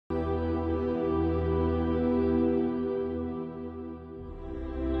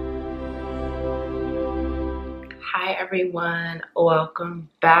Hi everyone, welcome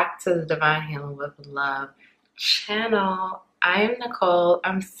back to the Divine Healing with Love channel. I am Nicole.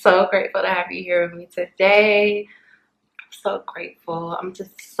 I'm so grateful to have you here with me today. I'm so grateful. I'm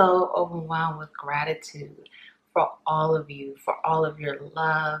just so overwhelmed with gratitude for all of you, for all of your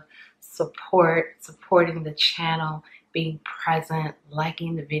love, support, supporting the channel, being present,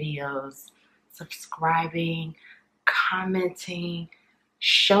 liking the videos, subscribing, commenting,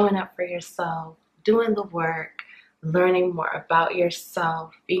 showing up for yourself, doing the work, learning more about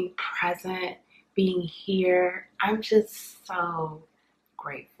yourself, being present, being here. I'm just so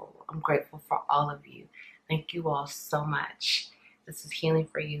grateful. I'm grateful for all of you. Thank you all so much. This is healing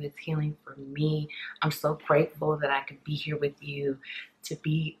for you. It's healing for me. I'm so grateful that I could be here with you to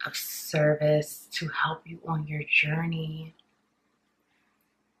be of service, to help you on your journey.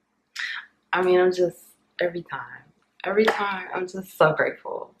 I mean, I'm just, every time, I'm just so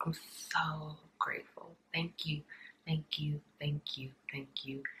grateful. I'm so grateful. Thank you. Thank you, thank you, thank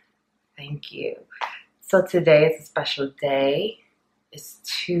you, thank you. So today is a special day. It's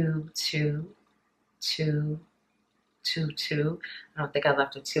 2/2/2/2. I don't think I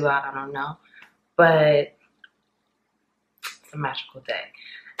left a 2 out, I don't know. But it's a magical day.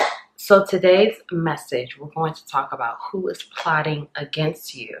 So today's message, we're going to talk about who is plotting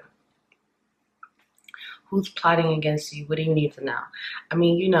against you. Who's plotting against you? What do you need to know? I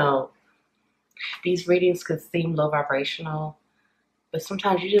mean, you know, these readings could seem low vibrational, but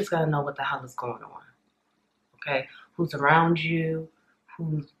sometimes you just gotta know what the hell is going on. Okay, who's around you,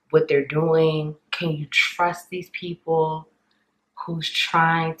 what they're doing. Can you trust these people? Who's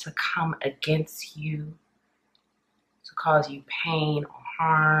trying to come against you to cause you pain or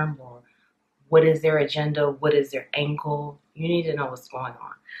harm, or what is their agenda? What is their angle? You need to know what's going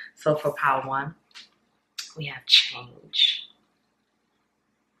on. So for pile 1, we have change.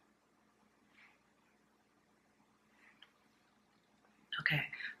 Okay,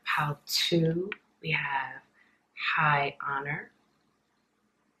 pile 2, we have high honor.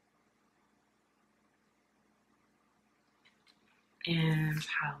 And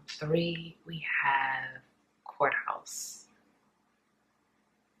pile 3, we have courthouse.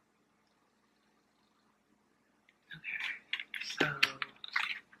 Okay, so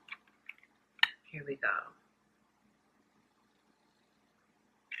here we go.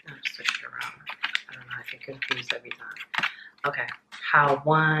 I'll switch it around. I don't know, I get confused every time. Okay, pile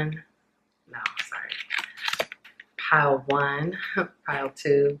 1, no, sorry. Pile 1, pile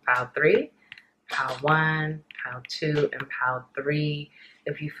 2, pile 3, pile 1, pile 2, and pile 3.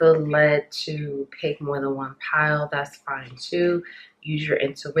 If you feel led to pick more than one pile, that's fine too. Use your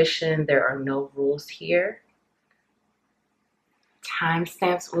intuition. There are no rules here.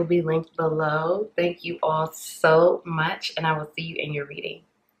 Timestamps will be linked below. Thank you all so much, and I will see you in your reading.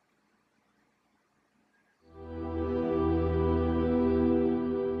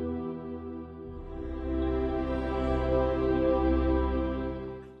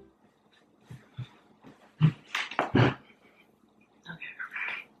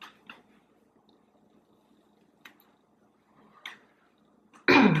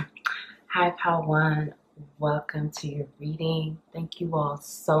 Hi, pile 1. Welcome to your reading. Thank you all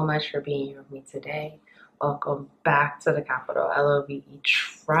so much for being here with me today. Welcome back to the capital LOVE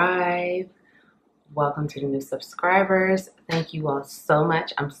tribe. Welcome to the new subscribers. Thank you all so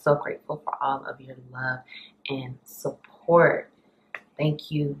much. I'm so grateful for all of your love and support.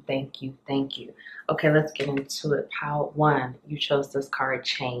 Thank you, thank you, thank you. Okay, let's get into it. Pile 1, you chose this card,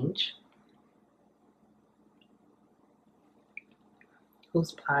 change.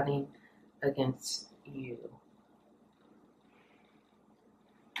 Who's plotting against you?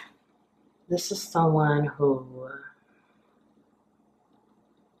 This is someone who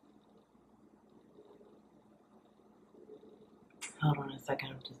hold on a second,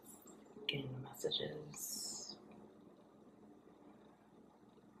 I'm just getting the messages.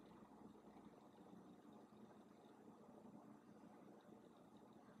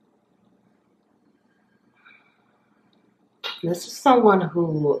 This is someone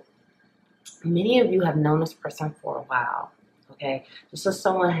who, many of you have known this person for a while, okay? This is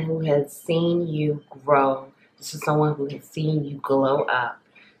someone who has seen you grow. This is someone who has seen you glow up.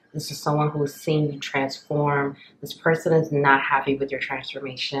 This is someone who has seen you transform. This person is not happy with your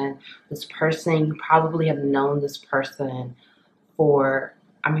transformation. This person, you probably have known this person for,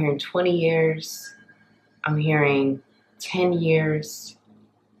 I'm hearing 20 years. I'm hearing 10 years,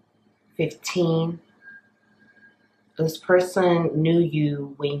 15. This person knew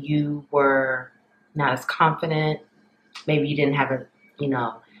you when you were not as confident. Maybe you didn't have the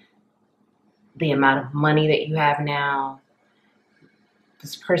amount of money that you have now.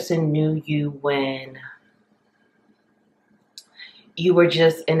 This person knew you when you were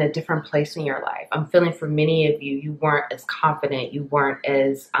just in a different place in your life. I'm feeling for many of you, you weren't as confident, you weren't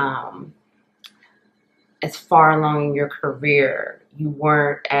as far along in your career, you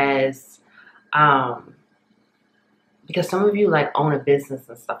weren't as because some of you like own a business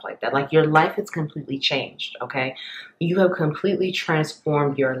and stuff like that. Like your life has completely changed, okay? You have completely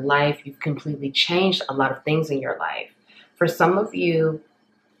transformed your life. You've completely changed a lot of things in your life. For some of you,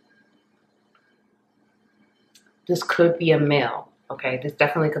 this could be a male, okay? This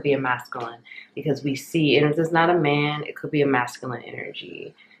definitely could be a masculine because we see, and if it's not a man, it could be a masculine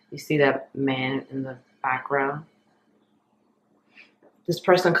energy. You see that man in the background? This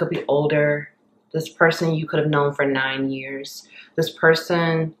person could be older. This person you could have known for 9 years. This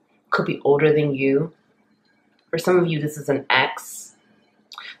person could be older than you. For some of you, this is an ex.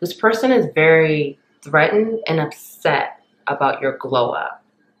 This person is very threatened and upset about your glow up.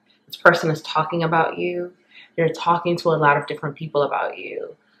 This person is talking about you. They're talking to a lot of different people about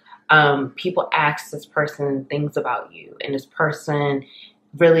you. People ask this person things about you, and this person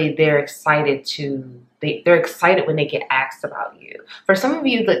really, they're excited when they get asked about you. For some of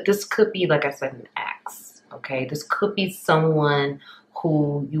you, that this could be, like I said, an ex, okay? This could be someone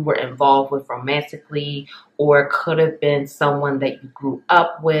who you were involved with romantically, or it could have been someone that you grew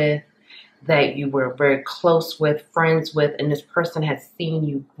up with, that you were very close with, friends with, and this person has seen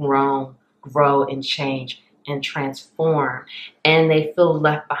you grow and change and transform, and they feel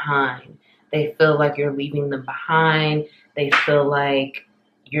left behind. They feel like you're leaving them behind. They feel like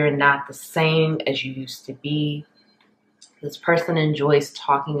you're not the same as you used to be. This person enjoys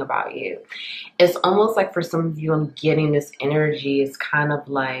talking about you. It's almost like for some of you, I'm getting this energy. It's kind of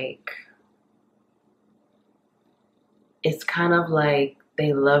like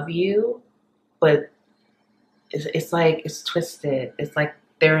they love you, but it's like it's twisted. It's like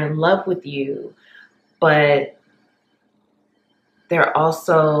they're in love with you, but they're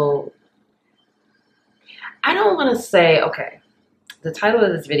also, I don't want to say, okay, the title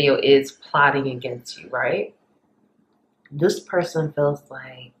of this video is Plotting Against You, right? This person feels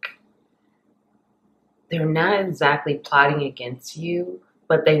like they're not exactly plotting against you,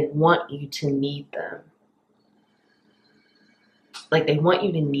 but they want you to need them. Like they want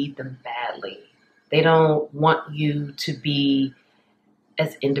you to need them badly. They don't want you to be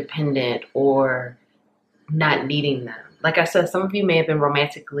as independent or not needing them. Like I said, some of you may have been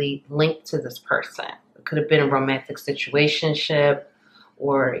romantically linked to this person. It could have been a romantic situationship,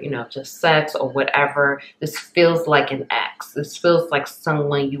 or, you know, just sex or whatever. This feels like an ex. This feels like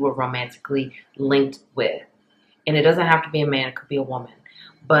someone you were romantically linked with. And it doesn't have to be a man, it could be a woman.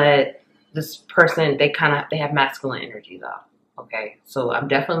 But this person, they have masculine energy though. Okay, so I'm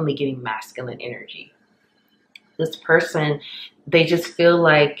definitely getting masculine energy. This person, they just feel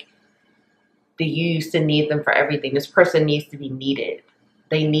like that you used to need them for everything. This person needs to be needed.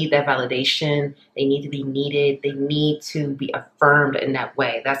 They need that validation. They need to be needed. They need to be affirmed in that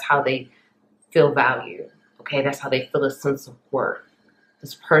way. That's how they feel value. Okay, that's how they feel a sense of worth.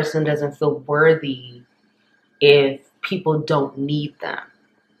 This person doesn't feel worthy if people don't need them.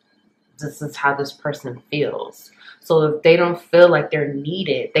 This is how this person feels. So if they don't feel like they're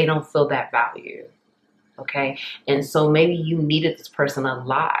needed, they don't feel that value. Okay, and so maybe you needed this person a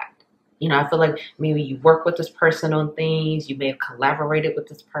lot. You know, I feel like maybe you work with this person on things. You may have collaborated with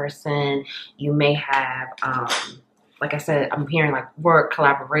this person. You may have, like I said, I'm hearing like work,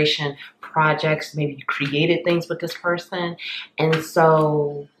 collaboration, projects. Maybe you created things with this person. And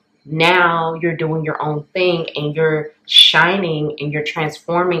so now you're doing your own thing and you're shining and you're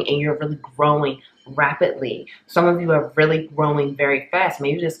transforming and you're really growing rapidly. Some of you are really growing very fast.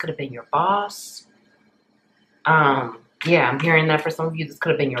 Maybe this could have been your boss. Yeah, I'm hearing that for some of you, this could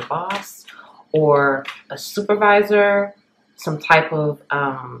have been your boss or a supervisor, some type of,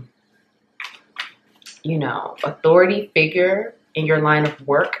 you know, authority figure in your line of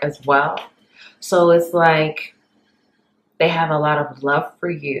work as well. So it's like they have a lot of love for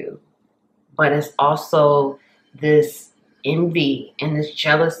you, but it's also this envy and this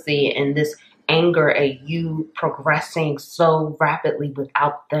jealousy and this anger at you progressing so rapidly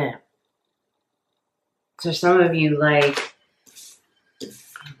without them. So some of you, like,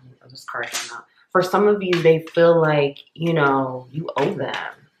 this card came out. For some of you, they feel like, you know, you owe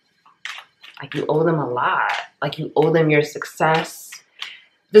them. Like you owe them a lot. Like you owe them your success.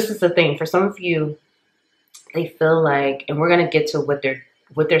 This is the thing. For some of you, they feel like, and we're going to get to what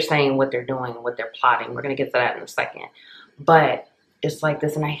they're saying, what they're doing, what they're plotting. We're going to get to that in a second. But it's like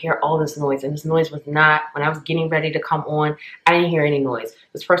this, and I hear all this noise. And this noise was not, when I was getting ready to come on, I didn't hear any noise.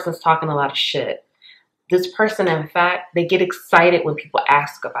 This person's talking a lot of shit. This person, in fact, they get excited when people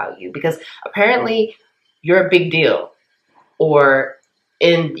ask about you because apparently you're a big deal or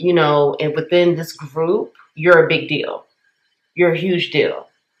in, you know, and within this group, you're a big deal. You're a huge deal.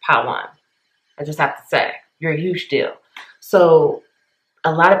 Part one. I just have to say, you're a huge deal. So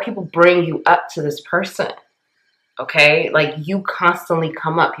a lot of people bring you up to this person. Okay, like you constantly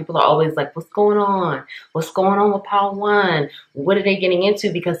come up. People are always like, what's going on? What's going on with Power One? What are they getting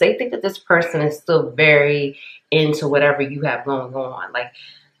into? Because they think that this person is still very into whatever you have going on. Like,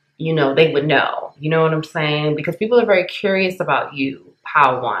 you know, they would know. You know what I'm saying? Because people are very curious about you,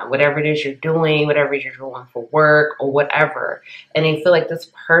 Power One, whatever it is you're doing, whatever it is you're doing for work or whatever. And they feel like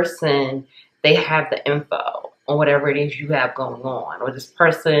this person, they have the info on whatever it is you have going on. Or this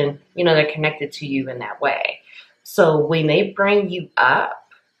person, you know, they're connected to you in that way. So when they bring you up,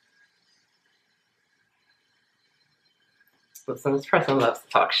 listen, this person loves to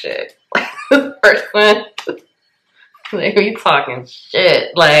talk shit. This person, they be talking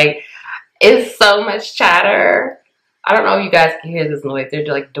shit. Like, it's so much chatter. I don't know if you guys can hear this noise. They're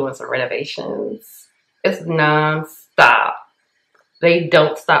like doing some renovations. It's nonstop. They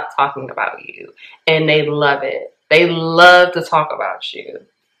don't stop talking about you. And they love it. They love to talk about you.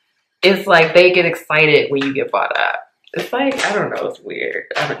 It's like they get excited when you get brought up. It's like, I don't know, it's weird.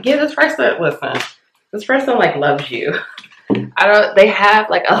 Yeah, this person, listen, this person like loves you. They have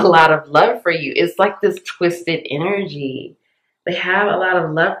like a lot of love for you. It's like this twisted energy. They have a lot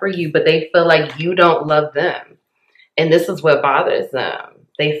of love for you, but they feel like you don't love them. And this is what bothers them.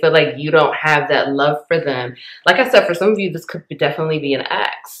 They feel like you don't have that love for them. Like I said, for some of you, this could definitely be an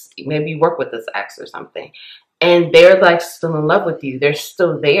ex. Maybe you work with this ex or something. And they're like still in love with you. They're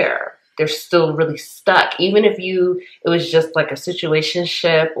still there. They're still really stuck. Even if it was just like a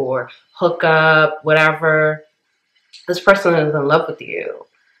situationship or hookup, whatever. This person is in love with you.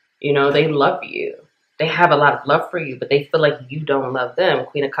 You know, they love you. They have a lot of love for you, but they feel like you don't love them.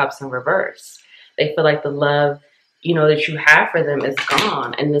 Queen of Cups in reverse. They feel like the love, you know, that you have for them is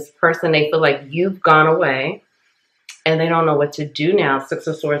gone. And this person, they feel like you've gone away. And they don't know what to do now. Six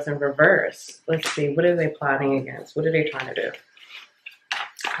of Swords in reverse. Let's see. What are they plotting against? What are they trying to do?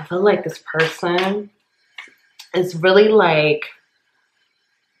 I feel like this person is really like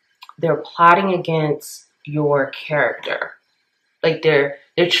they're plotting against your character. Like they're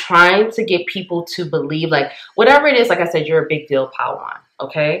trying to get people to believe, like, whatever it is, like I said, you're a big deal, Power One.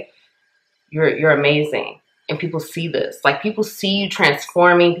 Okay? You're amazing. And people see this. Like, people see you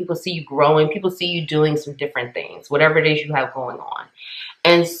transforming. People see you growing. People see you doing some different things, whatever it is you have going on.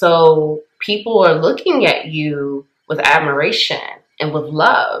 And so people are looking at you with admiration and with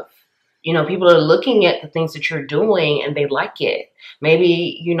love. You know, people are looking at the things that you're doing and they like it.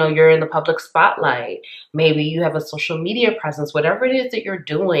 Maybe, you know, you're in the public spotlight. Maybe you have a social media presence. Whatever it is that you're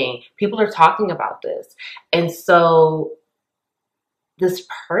doing, people are talking about this. And so this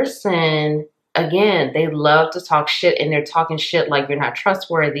person, again, they love to talk shit, and they're talking shit like you're not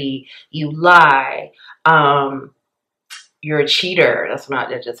trustworthy, you lie, you're a cheater. That's what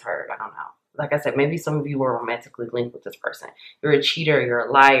I just heard. I don't know. Like I said, maybe some of you were romantically linked with this person. You're a cheater, you're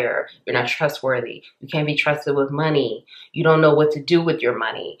a liar, you're not trustworthy, you can't be trusted with money, you don't know what to do with your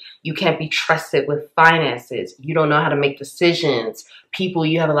money, you can't be trusted with finances, you don't know how to make decisions. People,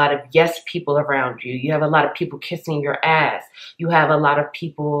 you have a lot of yes people around you. You have a lot of people kissing your ass. You have a lot of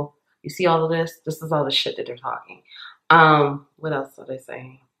people. You see all of this? This is all the shit that they're talking. What else are they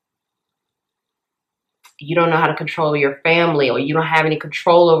saying? You don't know how to control your family, or you don't have any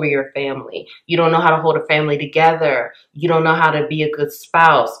control over your family. You don't know how to hold a family together. You don't know how to be a good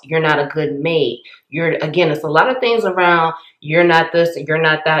spouse. You're not a good mate. Again, it's a lot of things around you're not this and you're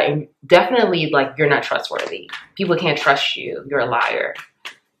not that. And definitely, like, you're not trustworthy. People can't trust you. You're a liar.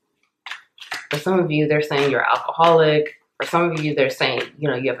 For some of you, they're saying you're alcoholic. For some of you, they're saying, you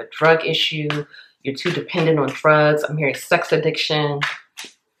know, you have a drug issue. You're too dependent on drugs. I'm hearing sex addiction.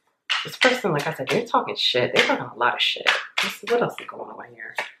 This person, like I said, they're talking shit. They're talking a lot of shit. What else is going on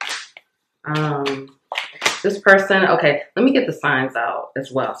here? This person, okay, let me get the signs out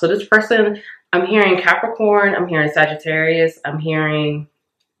as well. So this person, I'm hearing Capricorn. I'm hearing Sagittarius. I'm hearing,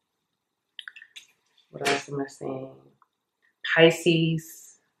 what else am I seeing?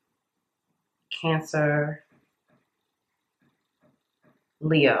 Pisces, Cancer,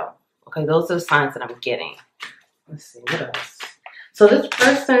 Leo. Okay, those are the signs that I'm getting. Let's see, what else? So this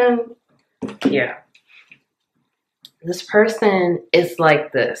person, yeah, this person is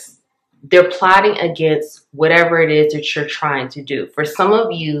like this. They're plotting against whatever it is that you're trying to do. For some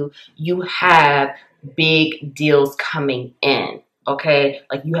of you, you have big deals coming in, okay?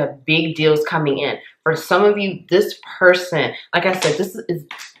 Like, you have big deals coming in. For some of you, this person, like I said, this is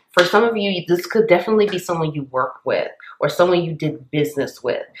For some of you, this could definitely be someone you work with or someone you did business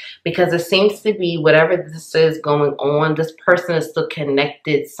with, because it seems to be whatever this is going on, this person is still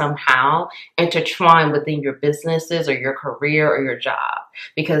connected somehow, intertwined within your businesses or your career or your job,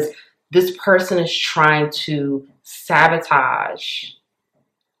 because this person is trying to sabotage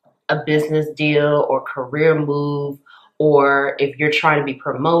a business deal or career move, or if you're trying to be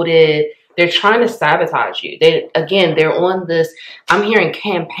promoted, they're trying to sabotage you. They're on this, I'm hearing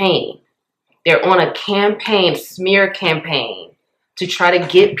campaign. They're on a campaign, smear campaign, to try to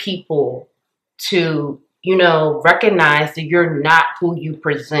get people to, recognize that you're not who you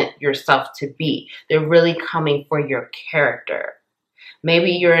present yourself to be. They're really coming for your character.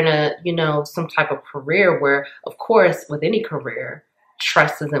 Maybe you're in some type of career where, of course, with any career,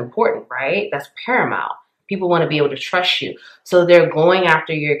 trust is important, right? That's paramount. People want to be able to trust you. So they're going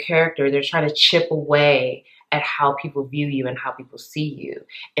after your character. They're trying to chip away at how people view you and how people see you.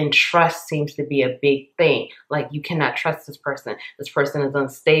 And trust seems to be a big thing. Like, you cannot trust this person. This person is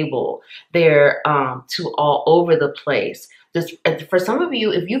unstable. They're too all over the place. For some of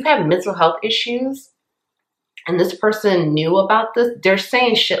you, if you've had mental health issues and this person knew about this, they're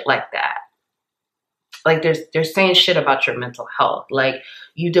saying shit like that. Like, they're saying shit about your mental health. Like,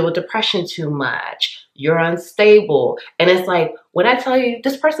 you deal with depression too much. You're unstable. And it's like, when I tell you,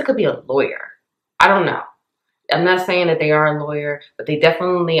 this person could be a lawyer. I don't know. I'm not saying that they are a lawyer, but they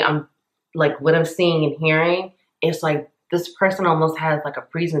definitely, like, what I'm seeing and hearing, it's like this person almost has like a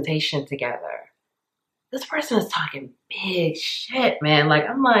presentation together. This person is talking big shit, man. Like,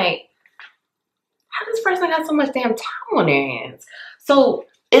 I'm like, how does this person got so much damn time on their hands? So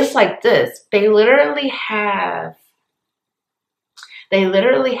it's like this. They literally have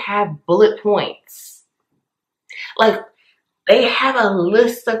bullet points. Like, they have a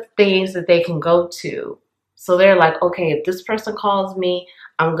list of things that they can go to. So they're like, okay, if this person calls me,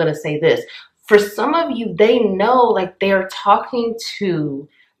 I'm going to say this. For some of you, they know, like, they're talking to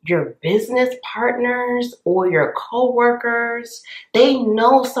your business partners or your coworkers. They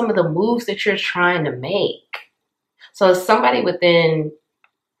know some of the moves that you're trying to make. So it's somebody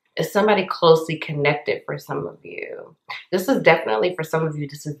closely connected for some of you. This is definitely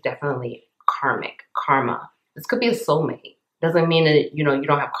karma. This could be a soulmate. Doesn't mean that, you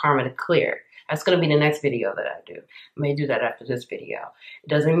don't have karma to clear. That's going to be the next video that I do. I may do that after this video. It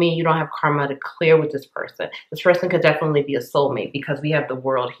doesn't mean you don't have karma to clear with this person. This person could definitely be a soulmate, because we have the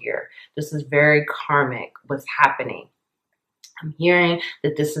world here. This is very karmic, what's happening. I'm hearing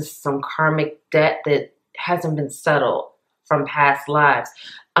that this is some karmic debt that hasn't been settled from past lives.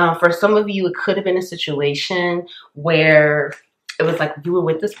 For some of you, it could have been a situation where it was like you were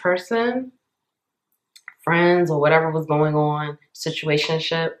with this person, friends or whatever was going on,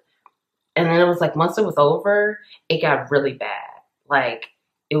 situationship. And then it was like, once it was over, it got really bad. Like,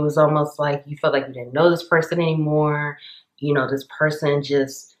 it was almost like you felt like you didn't know this person anymore. This person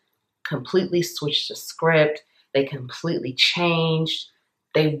just completely switched the script. They completely changed.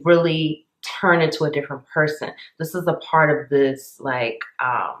 They really turned into a different person. This is a part of this, like,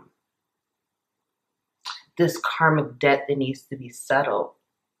 this karmic debt that needs to be settled.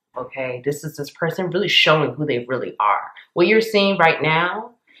 Okay, this is this person really showing who they really are. What you're seeing right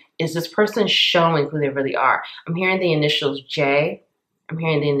now is this person showing who they really are. I'm hearing the initials J. I'm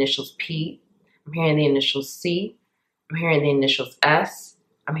hearing the initials P. I'm hearing the initials C. I'm hearing the initials S.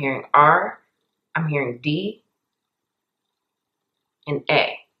 I'm hearing R. I'm hearing D and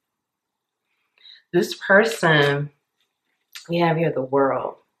A. This person, we have here the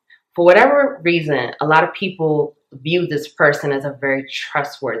world. For whatever reason, a lot of people view this person as a very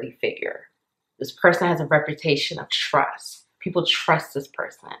trustworthy figure. This person has a reputation of trust. People trust this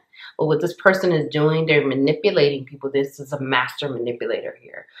person. But what this person is doing, they're manipulating people. This is a master manipulator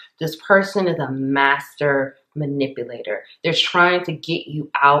here. This person is a master manipulator. They're trying to get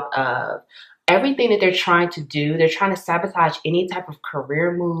you out of everything that they're trying to do. They're trying to sabotage any type of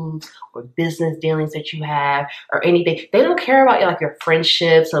career moves or business dealings that you have or anything. They don't care about your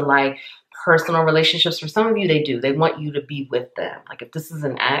friendships or like personal relationships. For some of you, they do. They want you to be with them. Like, if this is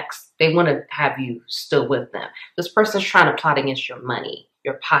an ex, they want to have you still with them. This person's trying to plot against your money,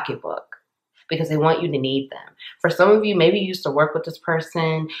 your pocketbook, because they want you to need them. For some of you, maybe you used to work with this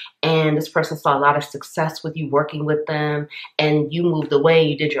person and this person saw a lot of success with you working with them and you moved away,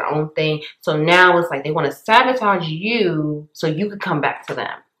 you did your own thing. So now it's like they want to sabotage you so you could come back to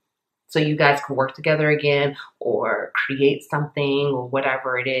them. So you guys can work together again or create something or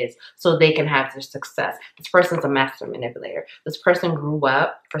whatever it is so they can have their success. This person's a master manipulator. This person grew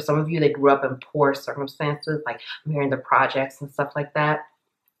up, for some of you, they grew up in poor circumstances, like I'm hearing the projects and stuff like that.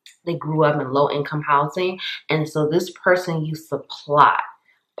 They grew up in low income housing. And so this person used to plot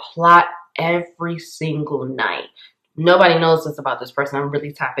plot every single night. Nobody knows this about this person. I'm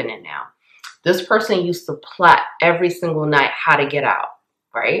really tapping in now. This person used to plot every single night how to get out,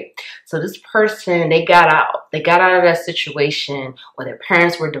 right? So this person, they got out. They got out of that situation, or their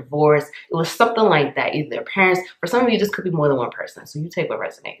parents were divorced. It was something like that. Either their parents, for some of you, this could be more than one person. So you take what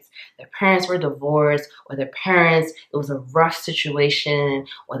resonates. Their parents were divorced, or their parents, it was a rough situation,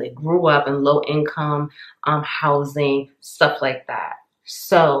 or they grew up in low income housing, stuff like that.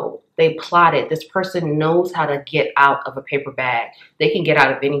 So they plotted. This person knows how to get out of a paper bag. They can get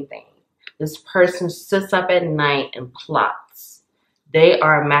out of anything. This person sits up at night and plots. They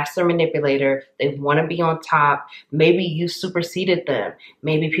are a master manipulator. They want to be on top. Maybe you superseded them.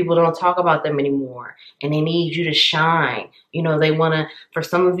 Maybe people don't talk about them anymore and they need you to shine. You know, they want to, for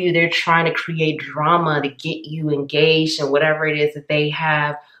some of you, they're trying to create drama to get you engaged in whatever it is that they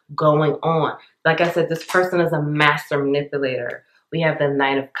have going on. Like I said, this person is a master manipulator. We have the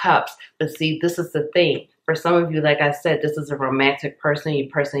Knight of Cups. But see, this is the thing. For some of you, like I said, this is a romantic person,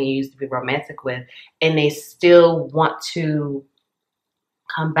 you used to be romantic with, and they still want to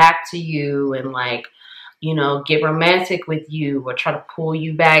come back to you and, like, you know, get romantic with you or try to pull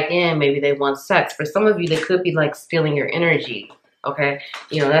you back in. Maybe they want sex. For some of you, they could be like stealing your energy. Okay.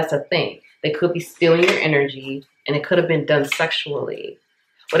 You know, that's a thing. They could be stealing your energy, and it could have been done sexually.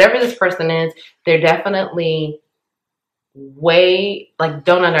 Whatever this person is, they're definitely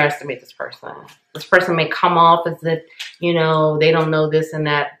don't underestimate this person. This person may come off as if, you know, they don't know this and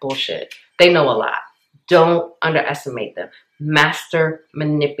that bullshit. They know a lot. Don't underestimate them. Master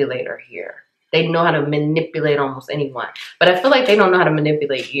manipulator here. They know how to manipulate almost anyone. But I feel like they don't know how to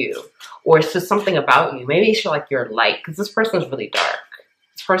manipulate you. Or it's just something about you. Maybe it's like you're light, because this person is really dark.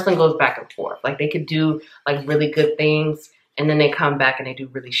 This person goes back and forth. Like, they could do like really good things, and then they come back and they do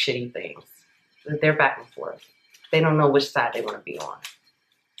really shitty things. They're back and forth. They don't know which side they want to be on.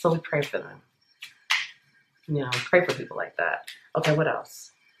 So we pray for them. You know, pray for people like that. Okay, what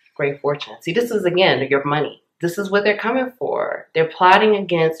else? Great fortune. See, this is, again, your money. This is what they're coming for. They're plotting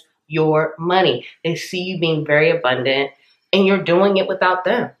against your money. They see you being very abundant, and you're doing it without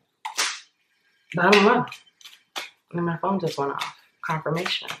them. Bottom line. And my phone just went off.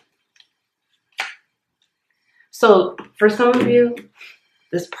 Confirmation. So for some of you,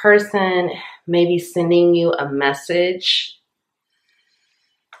 this person may be sending you a message.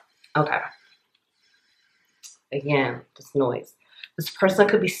 Okay. Again, this noise. This person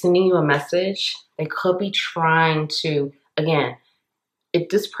could be sending you a message. They could be trying to, again, if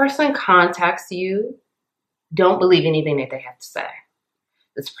this person contacts you, don't believe anything that they have to say.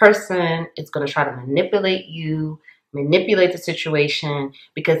 This person is going to try to manipulate you, manipulate the situation,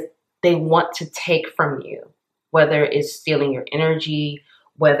 because they want to take from you, whether it's stealing your energy,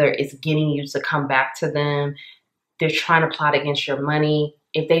 whether it's getting you to come back to them. They're trying to plot against your money.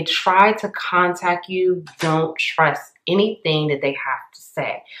 If they try to contact you, don't trust anything that they have to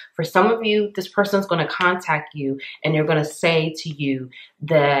say. For some of you, this person's going to contact you and they're going to say to you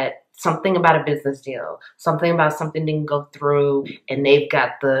that something about a business deal, something about something didn't go through, and they've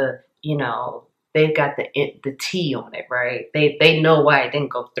got the, you know, they've got the T on it, right? They know why it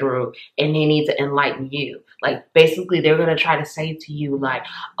didn't go through, and they need to enlighten you. Like, basically, they're going to try to say to you, like,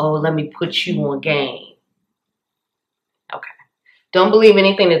 oh, let me put you on game. Okay. Don't believe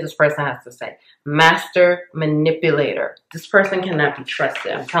anything that this person has to say. Master manipulator. This person cannot be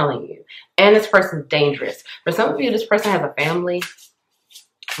trusted, I'm telling you. And this person's dangerous. For some of you, this person has a family.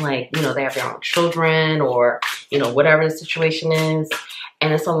 Like, you know, they have their own children, or, you know, whatever the situation is.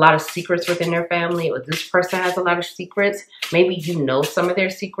 And it's a lot of secrets within their family, or this person has a lot of secrets. Maybe you know some of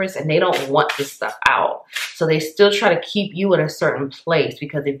their secrets and they don't want this stuff out. So they still try to keep you in a certain place,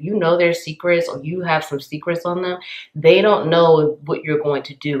 because if you know their secrets, or you have some secrets on them, they don't know what you're going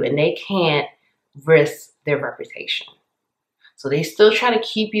to do, and they can't risk their reputation. So they still try to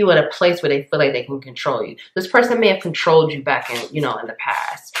keep you at a place where they feel like they can control you. This person may have controlled you back in, you know, in the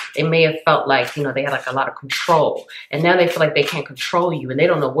past. They may have felt like, you know, they had like a lot of control, and now they feel like they can't control you, and they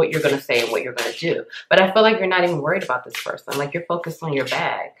don't know what you're going to say and what you're going to do. But I feel like you're not even worried about this person. Like, you're focused on your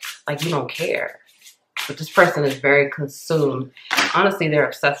bag. Like, you don't care. But this person is very consumed. Honestly, they're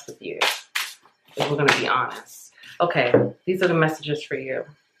obsessed with you, if we're going to be honest. Okay, these are the messages for you.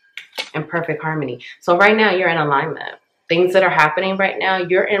 In perfect harmony. So right now, you're in alignment. Things that are happening right now,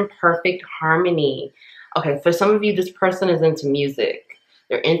 you're in perfect harmony. Okay, for some of you, this person is into music.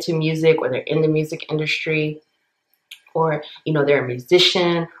 They're into music, or they're in the music industry, or, you know, they're a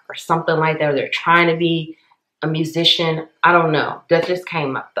musician or something like that, or they're trying to be a musician. I don't know. That just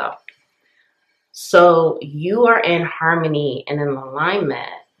came up though. So you are in harmony and in alignment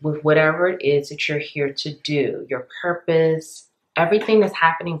with whatever it is that you're here to do, your purpose, everything that's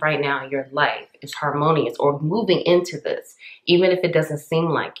happening right now in your life is harmonious or moving into this, even if it doesn't seem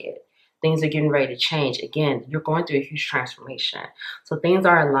like it. Things are getting ready to change. Again, you're going through a huge transformation. So things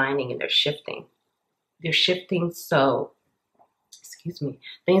are aligning and they're shifting. They're shifting so, excuse me,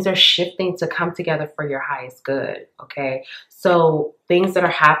 things are shifting to come together for your highest good, okay? So things that are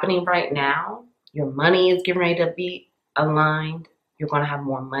happening right now, your money is getting ready to be aligned. You're going to have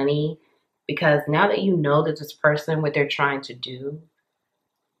more money because now that you know that this person, what they're trying to do,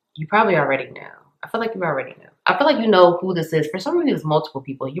 you probably already know. I feel like you already know. I feel like you know who this is. For some of you, it's multiple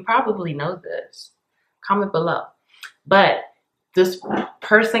people. You probably know this. Comment below. But this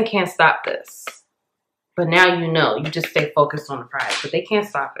person can't stop this. But now you know. You just stay focused on the prize. But they can't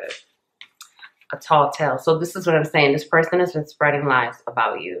stop it. A tall tale. So this is what I'm saying. This person has been spreading lies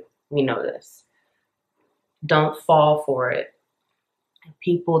about you. We know this. Don't fall for it.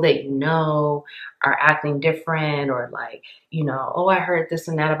 People that you know are acting different or like, you know, oh, I heard this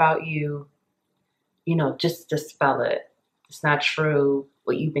and that about you. You know, just dispel it. It's not true.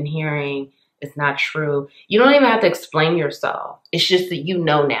 What you've been hearing is not true. You don't even have to explain yourself. It's just that you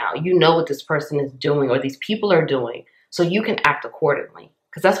know now. You know what this person is doing or these people are doing. So you can act accordingly.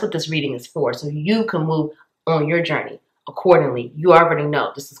 Because that's what this reading is for. So you can move on your journey accordingly. You already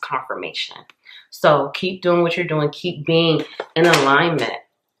know this is confirmation. So keep doing what you're doing. Keep being in alignment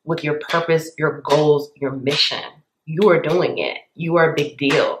with your purpose, your goals, your mission. You are doing it. You are a big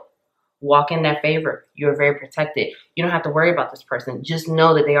deal. Walk in that favor. You're very protected. You don't have to worry about this person. Just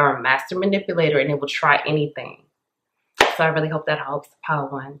know that they are a master manipulator and they will try anything. So I really hope that helps. Pile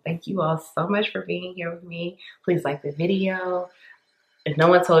 1. Thank you all so much for being here with me. Please like the video. If no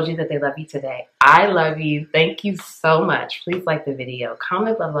one told you that they love you today, I love you. Thank you so much. Please like the video.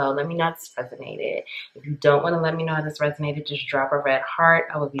 Comment below. Let me know if this resonated. If you don't want to let me know how this resonated, just drop a red heart.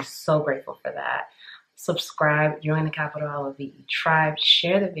 I would be so grateful for that. Subscribe. Join the Capital LOVE tribe.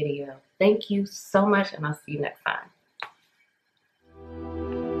 Share the video. Thank you so much, and I'll see you next time.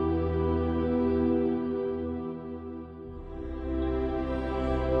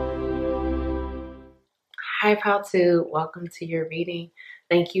 Hi, Pal 2. Welcome to your reading.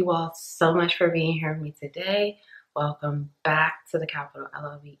 Thank you all so much for being here with me today. Welcome back to the Capital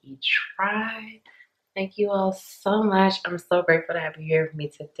LOVE tribe. Thank you all so much. I'm so grateful to have you here with me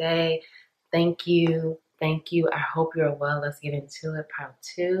today. Thank you. Thank you. I hope you're well. Let's get into it. Pile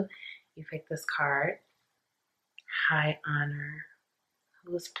 2. You pick this card. High honor.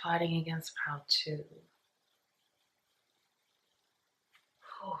 Who is plotting against Pile 2?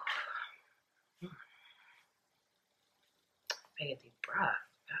 Take a deep breath.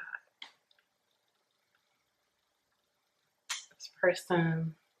 God. This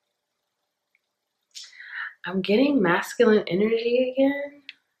person. I'm getting masculine energy again.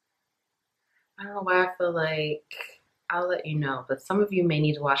 I don't know why I feel like I'll let you know, but some of you may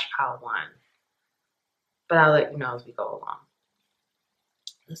need to watch Pile 1. But I'll let you know as we go along.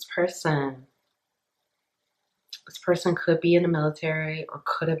 This person could be in the military or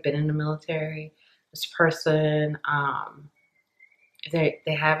could have been in the military. This person, they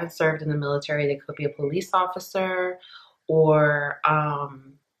haven't served in the military. They could be a police officer or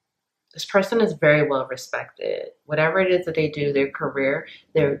this person is very well respected. Whatever it is that they do, their career,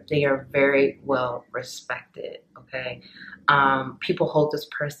 they are very well respected, okay? People hold this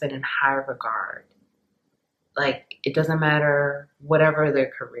person in high regard. Like, it doesn't matter whatever their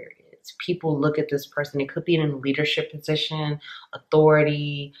career is. People look at this person. It could be in a leadership position,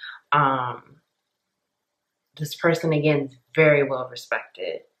 authority. This person, again, is very well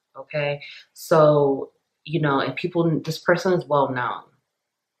respected, okay? So, you know, and people, this person is well known.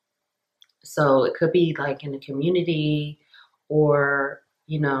 So it could be like in the community or,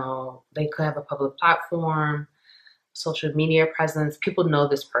 you know, they could have a public platform, social media presence. People know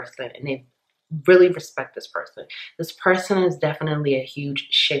this person and they really respect this person. This person is definitely a huge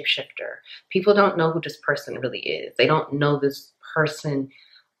shapeshifter. People don't know who this person really is. They don't know this person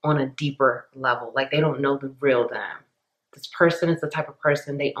on a deeper level. Like, they don't know the real them. This person is the type of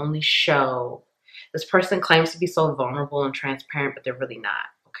person they only show. This person claims to be so vulnerable and transparent, but they're really not,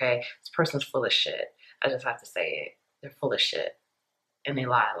 okay? This person's full of shit. I just have to say it. They're full of shit. And they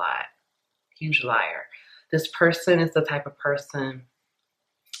lie a lot. Huge liar. This person is the type of person,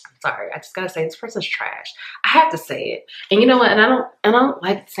 sorry, I just gotta say this person's trash. I have to say it. And you know what? And I don't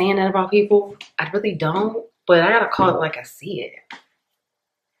like saying that about people. I really don't. But I gotta call it like I see it.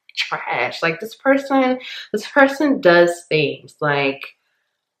 Trash. Like, this person does things like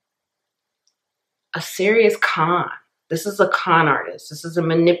a serious con. This is a con artist. This is a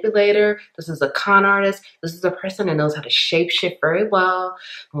manipulator. This is a con artist. This is a person that knows how to shapeshift very well.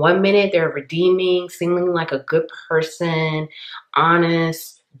 1 minute they're redeeming, seeming like a good person,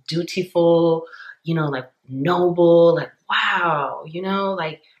 honest, dutiful, you know, like noble, like wow, you know,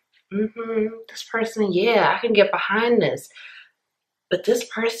 like this person, yeah, I can get behind this. But this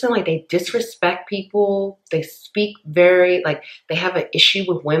person, like, they disrespect people. They speak very, like, they have an issue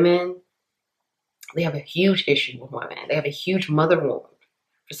with women. They have a huge issue with women. They have a huge mother wound.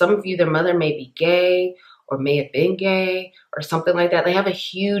 For some of you, their mother may be gay or may have been gay or something like that. They have a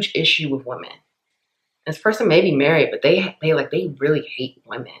huge issue with women. This person may be married, but they really hate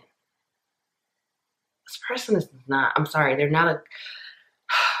women. This person is not, I'm sorry, they're not a,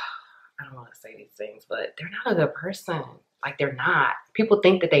 I don't want to say these things, but they're not a good person. Like, they're not. People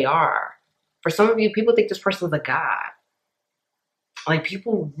think that they are. For some of you, people think this person's a god. Like,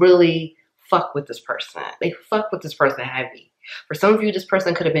 people really fuck with this person. They fuck with this person heavy. For some of you, this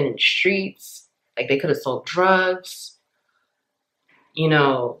person could have been in the streets. Like, they could have sold drugs. You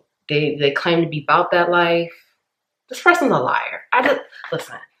know, they claim to be about that life. This person's a liar.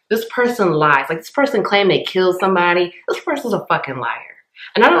 Listen, this person lies. Like, this person claimed they killed somebody. This person's a fucking liar.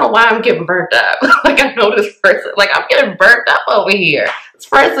 And I don't know why I'm getting burnt up. Like, I know this person. Like, I'm getting burnt up over here. This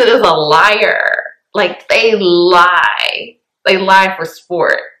person is a liar. Like, they lie. They lie for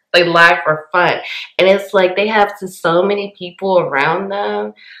sport. They lie for fun. And it's like they have so many people around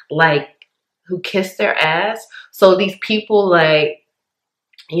them, like, who kiss their ass. So these people, like,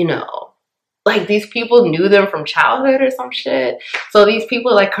 you know, like, these people knew them from childhood or some shit. So these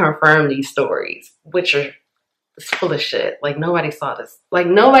people, like, confirm these stories, which are full of shit. Like, nobody saw this. Like,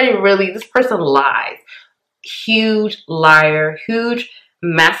 nobody really, this person lies. Huge liar, huge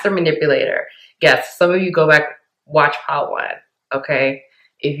master manipulator. Yes, some of you go back, watch part 1, okay?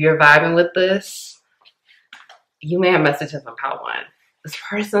 If you're vibing with this, you may have messages on part 1. This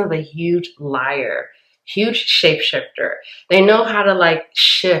person is a huge liar, huge shapeshifter. They know how to, like,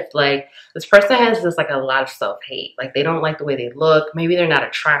 shift. Like, this person has this, like, a lot of self-hate. Like, they don't like the way they look. Maybe they're not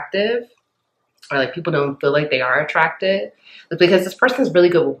attractive. Or, like, people don't feel like they are attracted. Because this person is really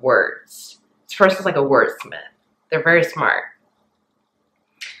good with words. This person's like a wordsmith. They're very smart.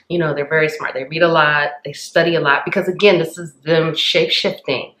 You know, they're very smart. They read a lot. They study a lot. Because, again, this is them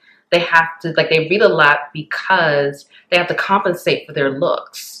shape-shifting. They have to, like, they read a lot because they have to compensate for their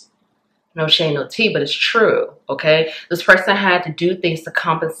looks. No shade, no tea, but it's true, okay? This person had to do things to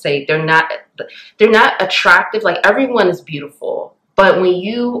compensate. They're not attractive. Like, everyone is beautiful. But when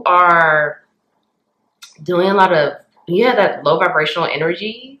you are doing a lot of, you have that low vibrational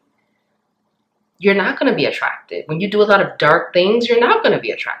energy, you're not going to be attractive. When you do a lot of dark things, you're not going to be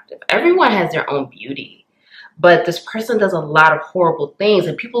attractive. Everyone has their own beauty. But this person does a lot of horrible things,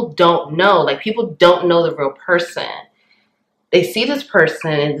 and people don't know. Like, people don't know the real person. They see this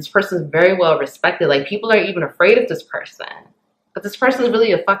person, and this person is very well respected. Like, people are even afraid of this person. But this person is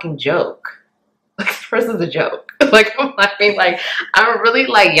really a fucking joke. Like, this person's a joke. Like, I'm laughing. Like, I'm really,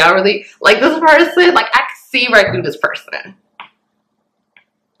 like, y'all really, like, this person, like, I can see right through this person.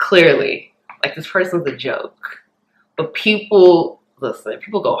 Clearly. Like, this person's a joke. But people, listen,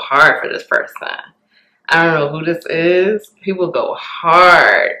 people go hard for this person. I don't know who this is. People go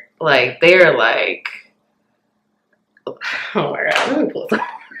hard. Like, they're like, oh my God, let me pull this up.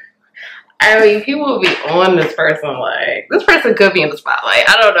 I mean, people will be on this person. Like, this person could be in the spotlight.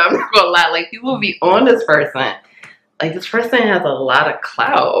 I don't know. I'm not gonna lie. Like, people will be on this person. Like, this person has a lot of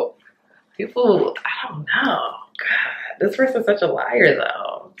clout. People, I don't know. God, this person's such a liar,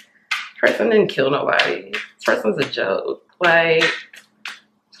 though. This person didn't kill nobody. This person's a joke. Like,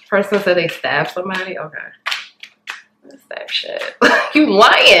 this person said they stabbed somebody. Okay. Stab shit. You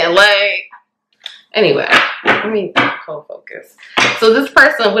lying. Like, anyway, let me cold focus. So this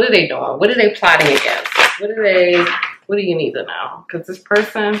person, what are they doing? What are they plotting against? What do you need to know? Because this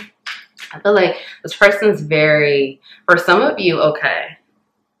person, I feel like this person's very, for some of you, okay.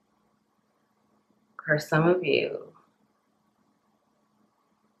 For some of you,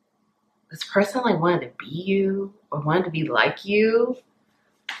 this person, like, wanted to be you or wanted to be like you.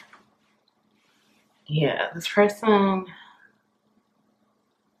 Yeah, this person,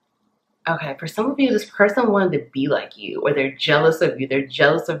 okay, for some of you, this person wanted to be like you, or they're jealous of you. They're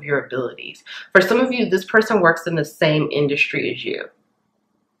jealous of your abilities. For some of you, this person works in the same industry as you.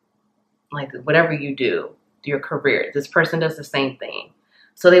 Like, whatever you do, your career, this person does the same thing.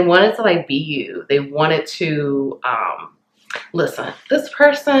 So they wanted to, like, be you. They wanted to, listen, this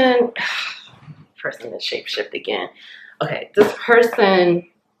person is shapeshift again. Okay, this person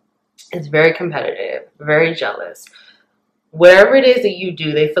is very competitive, very jealous. Whatever it is that you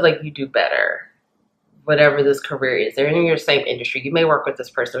do, they feel like you do better. whatever this career is. They're in your same industry. You may work with this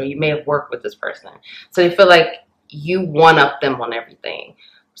person, or you may have worked with this person. So they feel like you one up them on everything.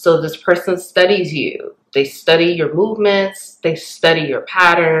 So this person studies you. They study your movements. They study your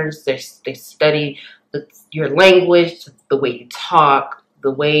patterns. They study your language, the way you talk,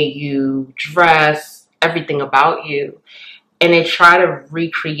 the way you dress, everything about you. And they try to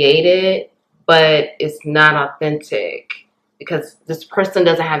recreate it, but it's not authentic because this person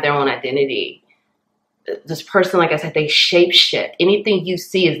doesn't have their own identity. This person, like I said, they shape shift. Anything you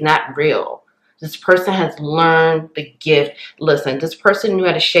see is not real. This person has learned the gift. Listen, this person knew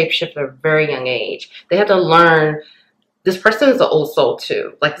how to shape shift at a very young age. They had to learn. This person is an old soul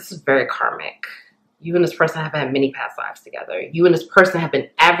too. Like, this is very karmic. You and this person have had many past lives together. You and this person have been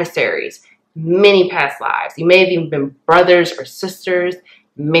adversaries, many past lives. You may have even been brothers or sisters,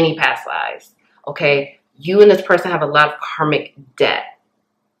 many past lives. Okay? You and this person have a lot of karmic debt.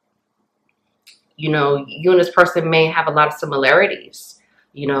 You know, you and this person may have a lot of similarities.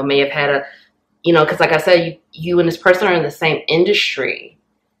 You know, may have had a, you know, because like I said, you and this person are in the same industry.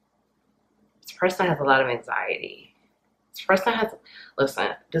 This person has a lot of anxiety. This person has, listen,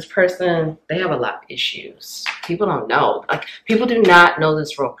 this person, they have a lot of issues. People don't know. Like, people do not know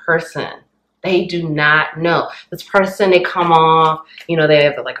this real person. They do not know. This person, they come off, you know, they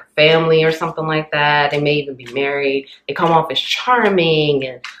have like a family or something like that. They may even be married. They come off as charming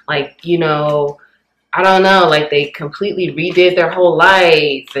and like, you know, I don't know, like they completely redid their whole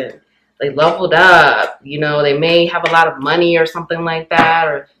life and they leveled up. You know, they may have a lot of money or something like that,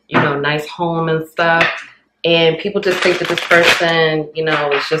 or, you know, nice home and stuff. And people just think that this person, you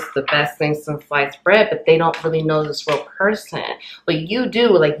know, is just the best thing since sliced bread, but they don't really know this real person. But you do.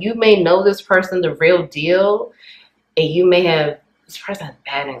 Like, you may know this person, the real deal, and you may have, this person has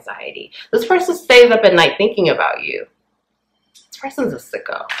bad anxiety. This person stays up at night thinking about you. This person's a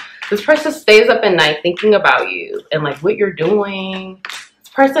sicko. This person stays up at night thinking about you and like what you're doing. This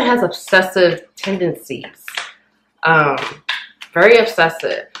person has obsessive tendencies. Very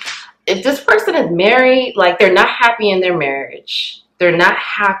obsessive. If this person is married, like, they're not happy in their marriage. They're not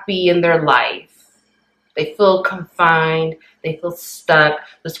happy in their life. They feel confined. They feel stuck.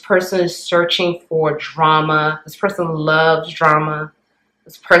 This person is searching for drama. This person loves drama.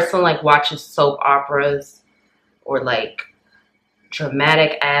 This person, like, watches soap operas or, like,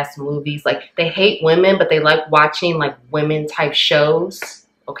 dramatic ass movies. Like, they hate women, but they like watching, like, women type shows,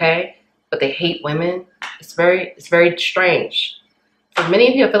 okay? But they hate women. It's very strange. For many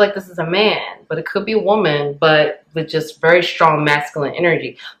of you, I feel like this is a man, but it could be a woman, but with just very strong masculine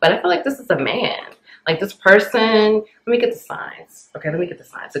energy. But I feel like this is a man. Like, this person, let me get the signs. Okay, let me get the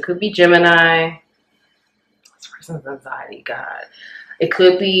signs. It could be Gemini. This person's anxiety, God. It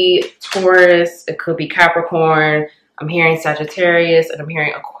could be Taurus. It could be Capricorn. I'm hearing Sagittarius, and I'm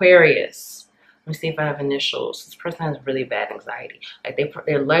hearing Aquarius. Let me see if I have initials. This person has really bad anxiety. Like,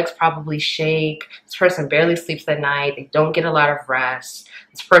 their legs probably shake. This person barely sleeps at night. They don't get a lot of rest.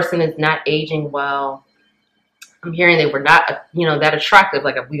 This person is not aging well. I'm hearing they were not, you know, that attractive.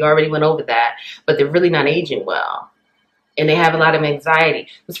 Like, we already went over that, but they're really not aging well. And they have a lot of anxiety.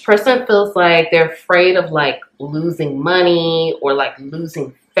 This person feels like they're afraid of like losing money or like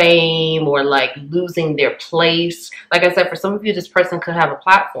losing fame or like losing their place. Like I said, for some of you, this person could have a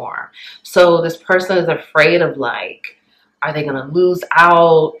platform. So this person is afraid of like, are they going to lose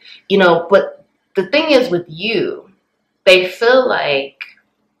out? You know, but the thing is with you, they feel like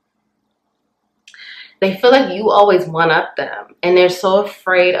you always one up them, and they're so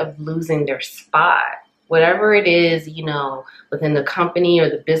afraid of losing their spot. Whatever it is, you know, within the company or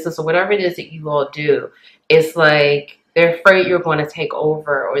the business or whatever it is that you all do, it's like they're afraid you're going to take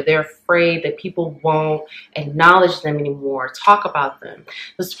over, or they're afraid that people won't acknowledge them anymore, talk about them.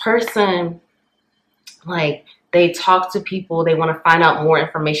 This person, like, they talk to people, they want to find out more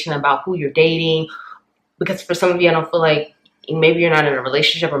information about who you're dating, because for some of you, I don't feel like, maybe you're not in a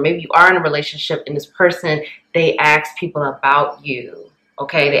relationship, or maybe you are in a relationship, and this person, they ask people about you.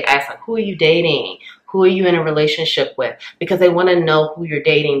 Okay, they ask, like, who are you dating? Who are you in a relationship with? Because they want to know who you're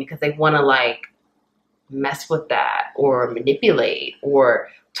dating, because they want to like mess with that or manipulate or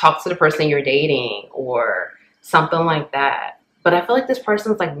talk to the person you're dating or something like that. But I feel like this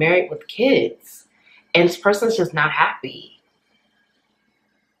person's like married with kids, and this person's just not happy.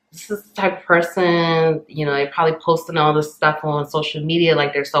 This is the type of person, you know, they're probably posting all this stuff on social media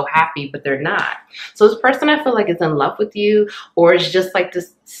like they're so happy, but they're not. So this person, I feel like, is in love with you, or it's just like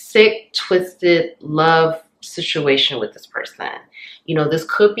this sick, twisted love situation with this person. You know, this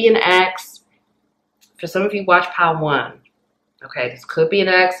could be an ex. For some of you, watch Pile 1. Okay, this could be an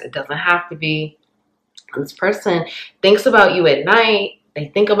ex. It doesn't have to be. And this person thinks about you at night. They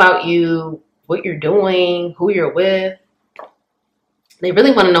think about you what you're doing, who you're with. They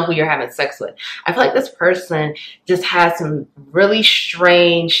really want to know who you're having sex with. I feel like this person just has some really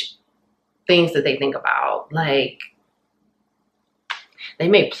strange things that they think about. Like, they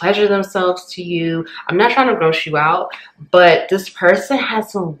may pleasure themselves to you. I'm not trying to gross you out, but this person has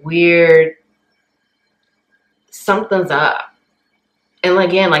some weird, something's up. And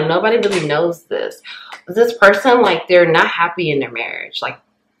again, like, nobody really knows this. This person, like, they're not happy in their marriage. Like,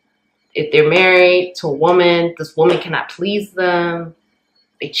 if they're married to a woman, this woman cannot please them.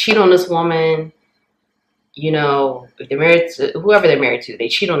 They cheat on this woman. You know, if they're married to whoever they're married to, they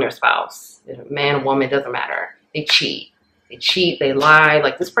cheat on their spouse. Man, woman, doesn't matter. They cheat. They cheat, they lie.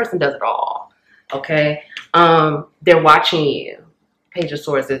 Like, this person does it all. Okay? They're watching you. Page of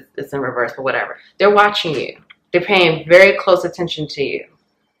Swords, it's in reverse, but whatever. They're watching you. They're paying very close attention to you.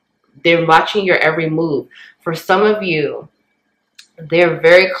 They're watching your every move. For some of you, they're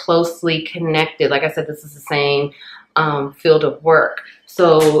very closely connected. Like I said, this is the same field of work.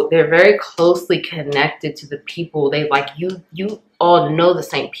 So they're very closely connected to the people. They like you all know the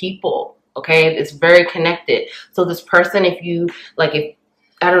same people. Okay, it's very connected. So this person, if you like, if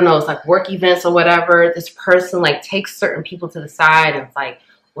I don't know, it's like work events or whatever, this person like takes certain people to the side and it's like,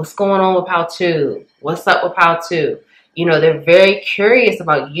 what's going on with Pal 2? What's up with Pal 2? You know, they're very curious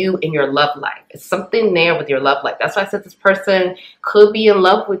about you and your love life. It's something there with your love life. That's why I said this person could be in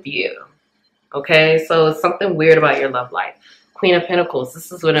love with you. Okay, so it's something weird about your love life. Queen of Pentacles,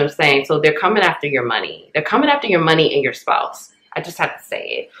 this is what I'm saying. So they're coming after your money. They're coming after your money and your spouse. I just have to say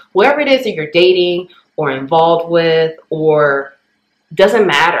it. Whoever it is that you're dating or involved with, or doesn't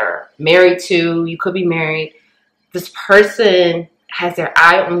matter, married to, you could be married. This person has their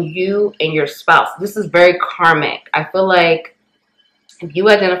eye on you and your spouse. This is very karmic. I feel like if you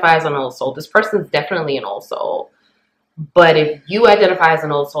identify as an old soul, this person is definitely an old soul. But if you identify as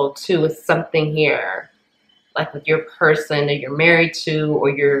an old soul too, it's something here, like with your person that you're married to or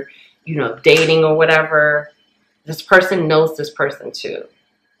you're, you know, dating or whatever. This person knows this person too.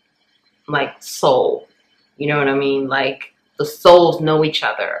 Like soul. You know what I mean? Like the souls know each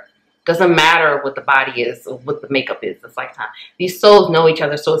other. Doesn't matter what the body is or what the makeup is this lifetime. These souls know each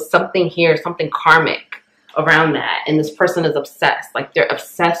other. So it's something here, something karmic around that. And this person is obsessed. Like they're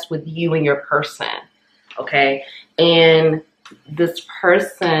obsessed with you and your person. Okay? And this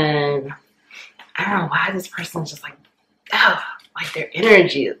person, I don't know why this person is just like, oh, like their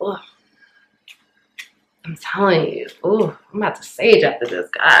energy is, oh, I'm telling you, oh, I'm about to sage after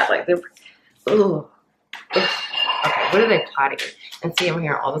this, God. Like they're, oh, okay, what are they plotting? And see, I'm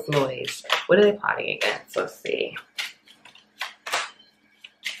hearing all this noise. What are they plotting against? Let's see.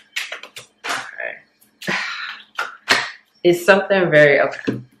 Okay. It's something very,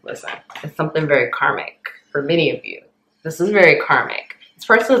 okay, listen, it's something very karmic for many of you. This is very karmic. This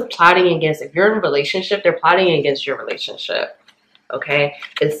person is plotting against, if you're in a relationship, they're plotting against your relationship. Okay?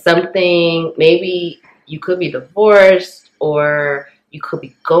 It's something, maybe you could be divorced, or you could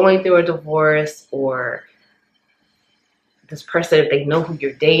be going through a divorce, or this person, if they know who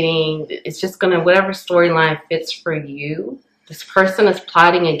you're dating, it's just gonna, whatever storyline fits for you, this person is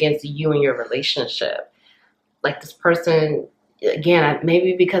plotting against you and your relationship. Like this person, again,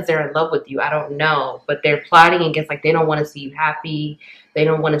 maybe because they're in love with you, I don't know, but they're plotting against, like, they don't want to see you happy. They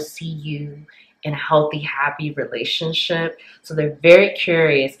don't want to see you in a healthy, happy relationship. So they're very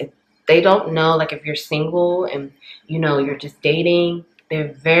curious. If they don't know, like, if you're single and, you know, you're just dating, they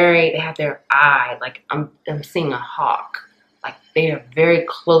have their eye, like, I'm seeing a hawk. Like, they are very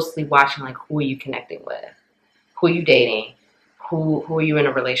closely watching, like, who are you connecting with? Who are you dating? Who are you in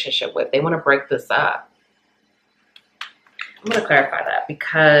a relationship with? They want to break this up. I'm going to clarify that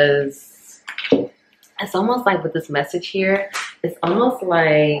because it's almost like with this message here, it's almost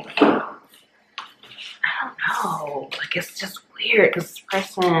like, I don't know, like it's just weird because this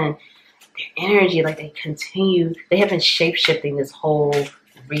person, their energy, like they have been shape-shifting this whole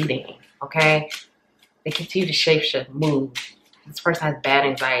reading, okay? They continue to shape-shift, move. This person has bad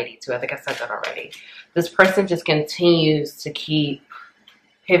anxiety too. I think I said that already. This person just continues to keep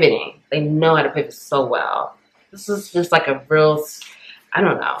pivoting. They know how to pivot so well. This is just like a real, I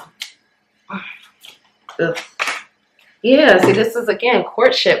don't know. Ugh. Yeah, see, this is, again,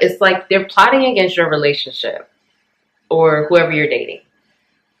 courtship. It's like they're plotting against your relationship or whoever you're dating.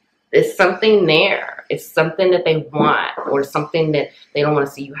 It's something there. It's something that they want, or something that they don't want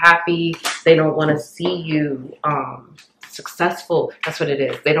to see you happy. They don't want to see you successful. That's what it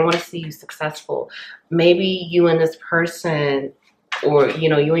is. They don't want to see you successful. Maybe you and this person, or, you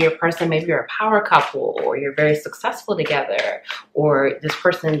know, you and your person, maybe you're a power couple, or you're very successful together, or this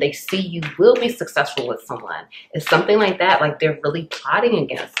person, they see you will be successful with someone. It's something like that. Like they're really plotting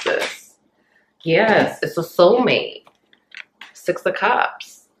against this. Yes, it's a soulmate. Six of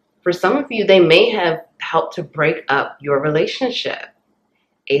Cups. For some of you, they may have helped to break up your relationship.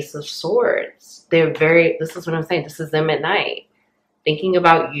 Ace of Swords. This is what I'm saying. This is them at night. Thinking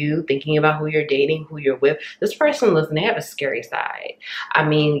about you, thinking about who you're dating, who you're with. This person, listen, they have a scary side. I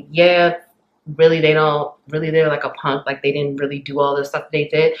mean, yeah, really, they're like a punk. Like, they didn't really do all the stuff they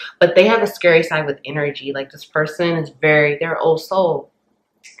did. But they have a scary side with energy. Like, this person is they're an old soul.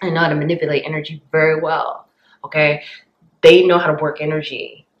 And know how to manipulate energy very well. Okay? They know how to work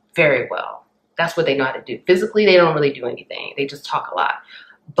energy very well. That's what they know how to do. Physically, they don't really do anything. They just talk a lot.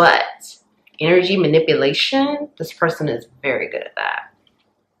 But energy manipulation, this person is very good at that.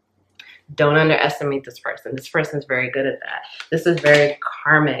 Don't underestimate this person. This person is very good at that. This is very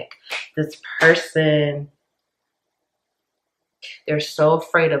karmic. This person, they're so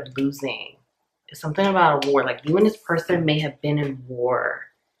afraid of losing. It's something about a war. Like, you and this person may have been in war.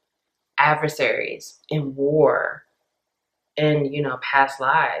 Adversaries in war. In, past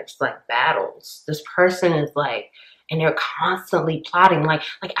lives, like battles. This person is like, and they're constantly plotting. Like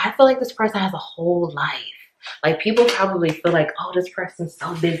I feel like this person has a whole life. Like, people probably feel like, oh, this person's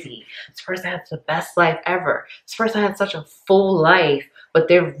so busy. This person has the best life ever. This person has such a full life, but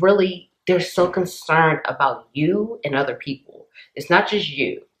they're so concerned about you and other people. It's not just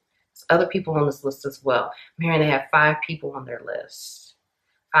you. It's other people on this list as well. I'm hearing they have 5 people on their list.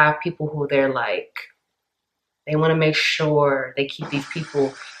 5 people who they're like, they want to make sure they keep these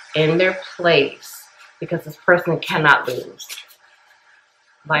people in their place because this person cannot lose.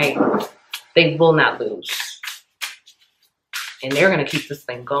 Like, they will not lose. And they're going to keep this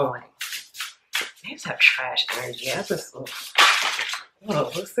thing going. They just have trash energy. I just,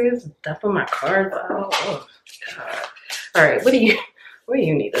 let's see, it's dumping my cards out. Oh, God. All right, what do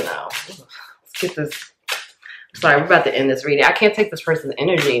you need to know? Let's get this. Sorry, we're about to end this reading. I can't take this person's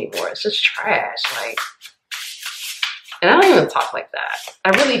energy anymore. It's just trash. Like, and I don't even talk like that.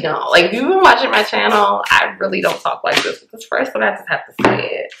 I really don't. Like, if you've been watching my channel, I really don't talk like this. With this person, I just have to say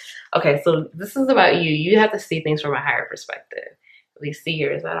it. Okay, so this is about you. You have to see things from a higher perspective. At least see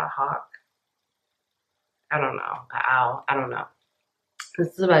here. Is that a hawk? I don't know. An owl? I don't know.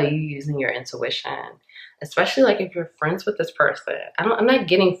 This is about you using your intuition. Especially, like, if you're friends with this person. I'm not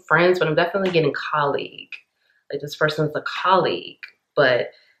getting friends, but I'm definitely getting colleague. Like, this person is a colleague,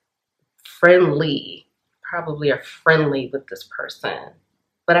 but friendly. Probably are friendly with this person,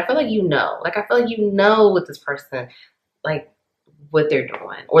 but I feel like like, I feel like with this person, like, what they're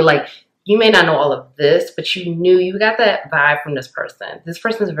doing, or like, you may not know all of this, but you got that vibe from this person. This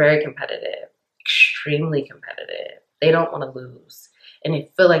person is very competitive, extremely competitive. They don't want to lose, and they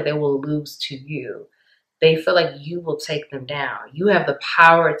feel like they will lose to you. They feel like you will take them down. You have the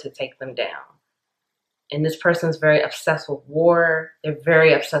power to take them down. And this person is very obsessed with war. They're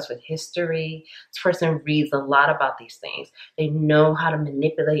very obsessed with history. This person reads a lot about these things. They know how to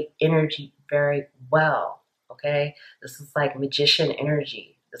manipulate energy very well, okay? This is like magician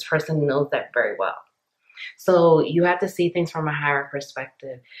energy. This person knows that very well. So you have to see things from a higher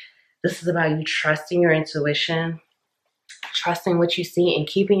perspective. This is about you trusting your intuition, trusting what you see, and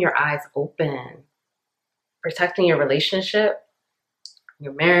keeping your eyes open, protecting your relationship,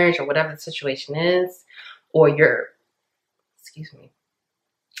 your marriage, or whatever the situation is, or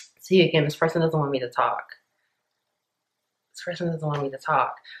see, again, this person doesn't want me to talk. This person doesn't want me to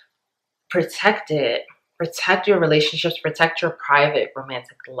talk. Protect it. Protect your relationships. Protect your private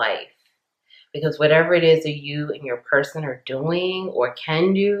romantic life. Because whatever it is that you and your person are doing or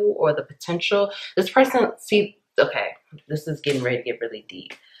can do, or the potential, this person, okay, this is getting ready to get really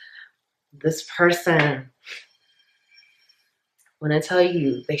deep. This person, when I tell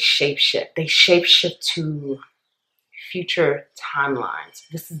you, they shapeshift. They shapeshift to future timelines.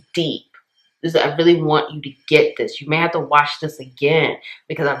 This is deep. I really want you to get this. You may have to watch this again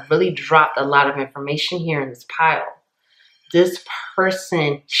because I've really dropped a lot of information here in this pile. This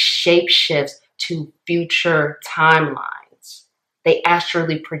person shapeshifts to future timelines. They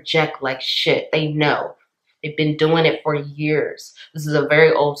astrally project like shit. They know. They've been doing it for years. This is a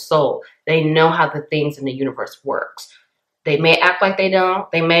very old soul. They know how the things in the universe works. They may act like they don't.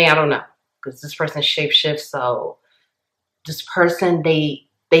 They may, I don't know. Because this person shapeshifts. So this person, they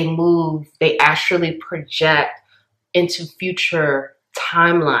move, they astrally project into future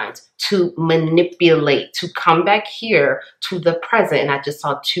timelines to manipulate, to come back here to the present. And I just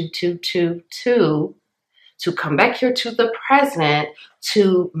saw 2222 to come back here to the present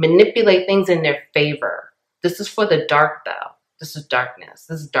to manipulate things in their favor. This is for the dark, though. This is darkness.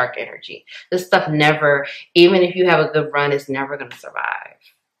 This is dark energy. This stuff never, even if you have a good run, it's never going to survive.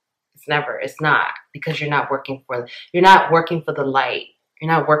 It's not, because you're not working for the light.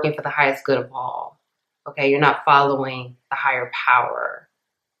 You're not working for the highest good of all. Okay, you're not following the higher power.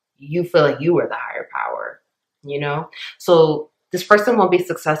 You feel like you are the higher power, you know? So this person won't be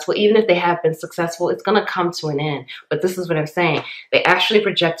successful. Even if they have been successful, it's going to come to an end. But this is what I'm saying. They actually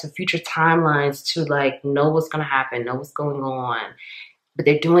project to future timelines to like know what's going to happen, know what's going on. But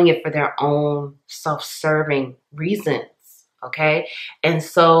they're doing it for their own self-serving reasons, okay? And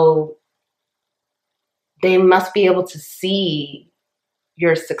so they must be able to see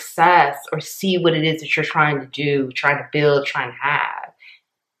your success or see what it is that you're trying to do, trying to build, trying to have,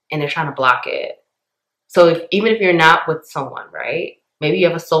 and they're trying to block it. So even if you're not with someone, right? Maybe you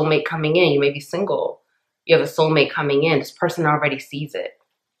have a soulmate coming in. You may be single. You have a soulmate coming in. This person already sees it.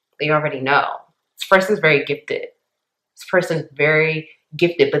 They already know. This person's very gifted. This person's very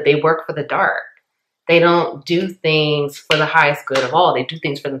gifted, but they work for the dark. They don't do things for the highest good of all. They do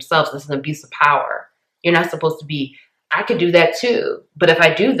things for themselves. This is an abuse of power. You're not supposed to be, I could do that too. But if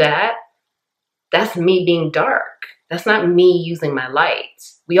I do that, that's me being dark. That's not me using my light.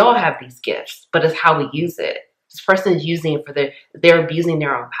 We all have these gifts, but it's how we use it. This person is using it for they're abusing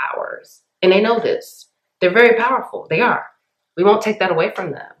their own powers. And they know this. They're very powerful. They are. We won't take that away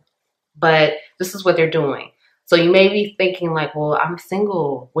from them. But this is what they're doing. So you may be thinking like, well, I'm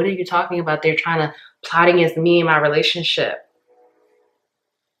single. What are you talking about? They're trying to plotting against me and my relationship.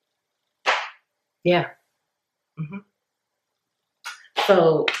 Yeah. Mm-hmm.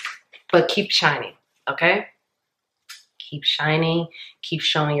 So, but keep shining, okay? Keep shining, keep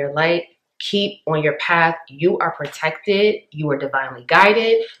showing your light, keep on your path. You are protected, you are divinely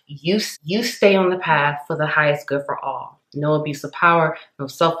guided. You stay on the path for the highest good for all. No abuse of power, no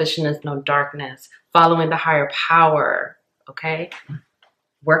selfishness, no darkness. Following the higher power, okay?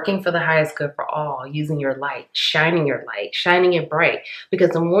 Working for the highest good for all, using your light, shining it bright.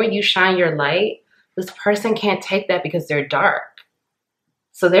 Because the more you shine your light, this person can't take that because they're dark.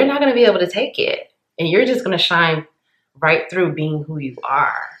 So they're not going to be able to take it. And you're just going to shine right through being who you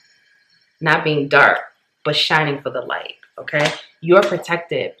are. Not being dark, but shining for the light, okay? You're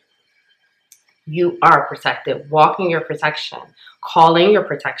protected. You are protected. Walking your protection. Calling your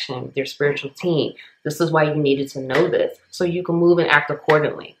protection with your spiritual team. This is why you needed to know this, so you can move and act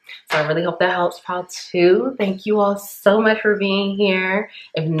accordingly. So I really hope that helps, pal, too. Thank you all so much for being here.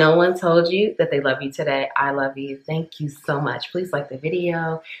 If no one told you that they love you today, I love you. Thank you so much. Please like the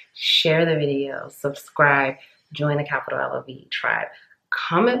video, share the video, subscribe, join the capital LOV tribe.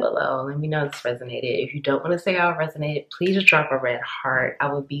 Comment below. Let me know this resonated. If you don't want to say how it resonated, please just drop a red heart.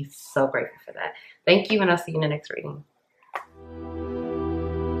 I would be so grateful for that. Thank you, and I'll see you in the next reading.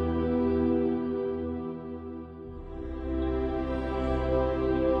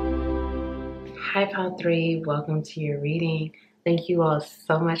 Hi, Pal 3. Welcome to your reading. Thank you all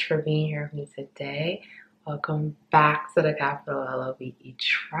so much for being here with me today. Welcome back to the capital LOV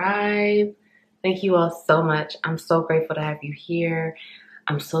tribe. Thank you all so much. I'm so grateful to have you here.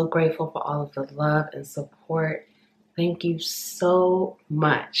 I'm so grateful for all of the love and support. Thank you so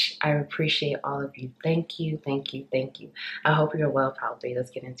much. I appreciate all of you. Thank you, thank you, thank you. I hope you're well, Pal 3.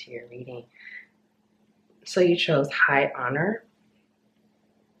 Let's get into your reading. So you chose high honor.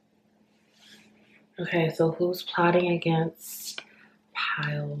 Okay, so who's plotting against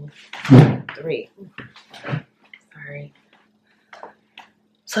pile 3? Sorry.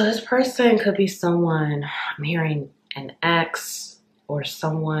 So this person could be someone, I'm hearing an ex or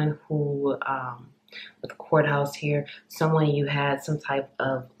someone who, with the courthouse here, someone you had some type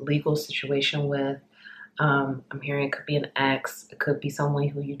of legal situation with. I'm hearing it could be an ex. It could be someone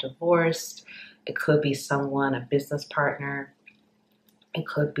who you divorced. It could be someone, a business partner. It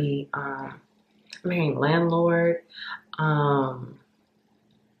could be, I'm hearing landlord. I'm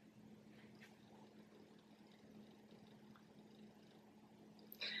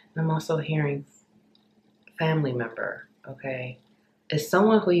also hearing family member, okay? It's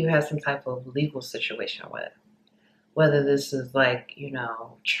someone who you have some type of legal situation with. Whether this is like, you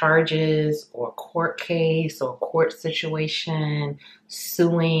know, charges or court case or court situation,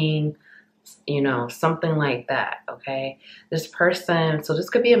 suing, you know, something like that, okay? This person, so this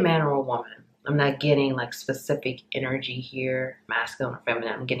could be a man or a woman. I'm not getting like specific energy here, masculine or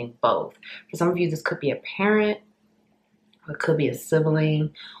feminine. I'm getting both. For some of you, this could be a parent, or it could be a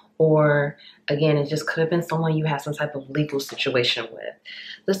sibling, or again, it just could have been someone you have some type of legal situation with.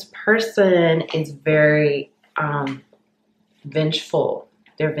 This person is very vengeful.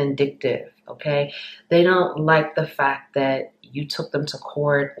 They're vindictive, okay? They don't like the fact that you took them to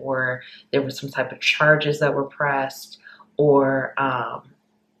court, or there was some type of charges that were pressed, or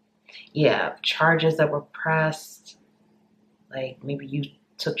charges that were pressed, like maybe you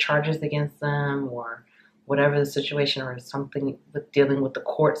took charges against them or whatever the situation, or something with dealing with the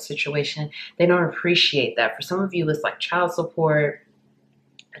court situation. They don't appreciate that. For some of you, it's like child support,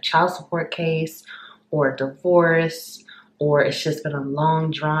 a child support case, or a divorce, or it's just been a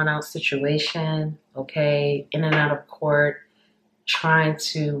long, drawn out situation, okay, in and out of court, trying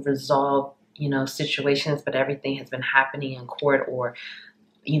to resolve, situations, but everything has been happening in court, or,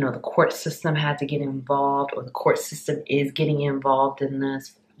 the court system had to get involved, or the court system is getting involved in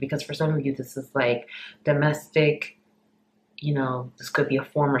this. Because for some of you, this is like domestic, this could be a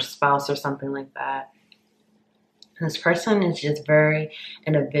former spouse or something like that. And this person is just very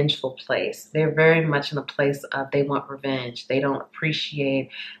in a vengeful place. They're very much in a place of they want revenge. They don't appreciate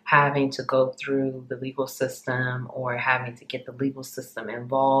having to go through the legal system or having to get the legal system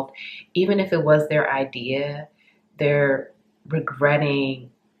involved. Even if it was their idea, they're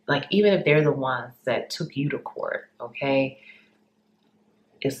regretting, like, even if they're the ones that took you to court, okay?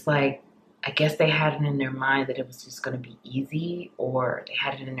 It's like, I guess they had it in their mind that it was just going to be easy, or they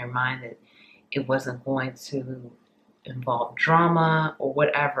had it in their mind that it wasn't going to involve drama or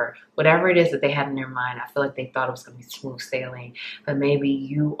whatever. Whatever it is that they had in their mind, I feel like they thought it was going to be smooth sailing. But maybe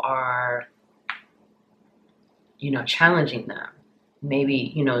you are, challenging them.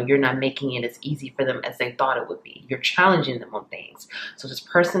 Maybe, you're not making it as easy for them as they thought it would be. You're challenging them on things. So this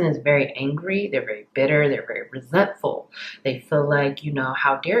person is very angry. They're very bitter. They're very resentful. They feel like,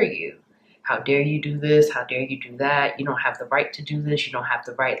 how dare you? How dare you do this? How dare you do that? You don't have the right to do this. You don't have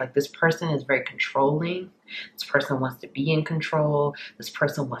the right. Like, this person is very controlling. This person wants to be in control. This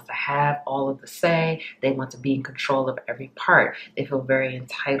person wants to have all of the say. They want to be in control of every part. They feel very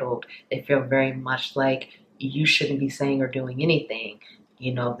entitled. They feel very much like you shouldn't be saying or doing anything.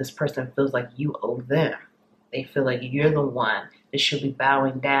 This person feels like you owe them. They feel like you're the one that should be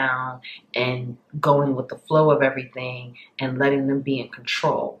bowing down and going with the flow of everything and letting them be in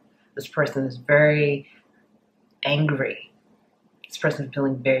control. This person is very angry. This person is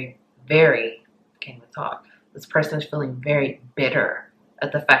feeling very, very, can't even talk. This person is feeling very bitter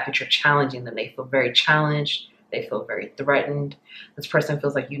at the fact that you're challenging them. They feel very challenged. They feel very threatened. This person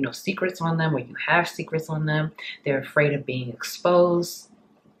feels like you know secrets on them, or you have secrets on them. They're afraid of being exposed.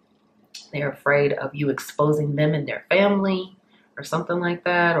 They're afraid of you exposing them and their family or something like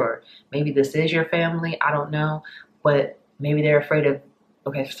that. Or maybe this is your family. I don't know. But maybe they're afraid of,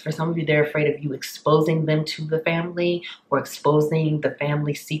 okay, for some of you, they're afraid of you exposing them to the family or exposing the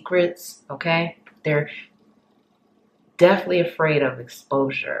family secrets, okay? They're definitely afraid of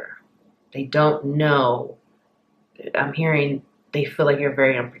exposure. They don't know. I'm hearing they feel like you're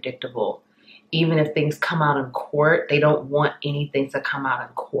very unpredictable. Even if things come out in court, they don't want anything to come out in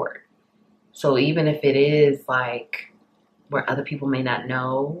court. So even if it is like where other people may not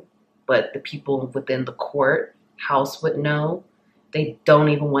know, but the people within the court house would know, they don't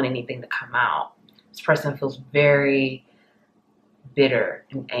even want anything to come out. This person feels very bitter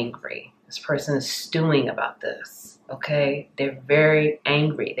and angry. This person is stewing about this, okay? They're very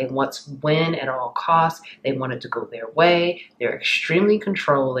angry. They want to win at all costs. They want it to go their way. They're extremely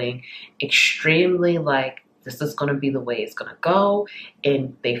controlling, extremely like, this is going to be the way it's going to go.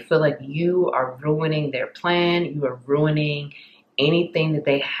 And they feel like you are ruining their plan. You are ruining anything that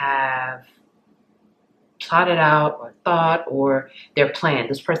they have plotted out or thought or their plan.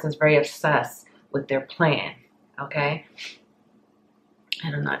 This person is very obsessed with their plan, okay? I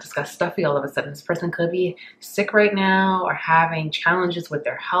don't know, I just got stuffy all of a sudden. This person could be sick right now or having challenges with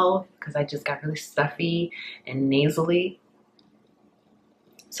their health, because I just got really stuffy and nasally.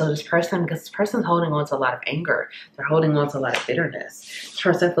 So this person, because this person's holding on to a lot of anger. They're holding on to a lot of bitterness. This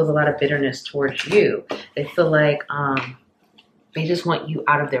person feels a lot of bitterness towards you. They feel like they just want you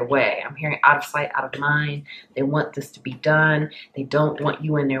out of their way. I'm hearing out of sight, out of mind. They want this to be done. They don't want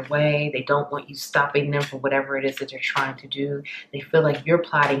you in their way. They don't want you stopping them from whatever it is that they're trying to do. They feel like you're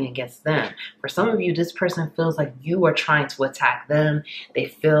plotting against them. For some of you, this person feels like you are trying to attack them. They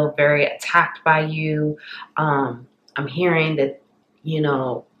feel very attacked by you. I'm hearing that,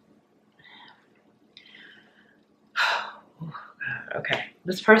 okay.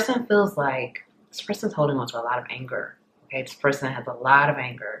 This person feels like this person's holding on to a lot of anger. Okay, this person has a lot of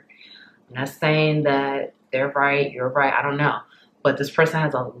anger. I'm not saying that they're right, you're right, I don't know. But this person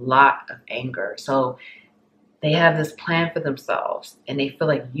has a lot of anger. So they have this plan for themselves, and they feel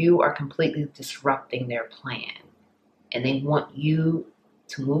like you are completely disrupting their plan. And they want you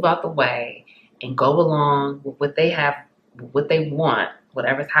to move out the way and go along with what they have, what they want,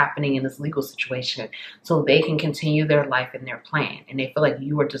 whatever's happening in this legal situation, so they can continue their life and their plan. And they feel like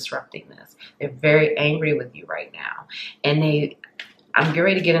you are disrupting this. They're very angry with you right now. And I'm getting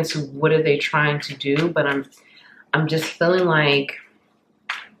ready to get into what are they trying to do, but I'm just feeling like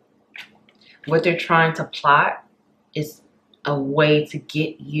What they're trying to plot is a way to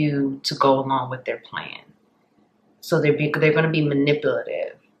get you to go along with their plan. So they're going to be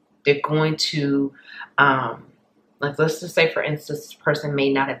manipulative. They're going to, like, let's just say, for instance, this person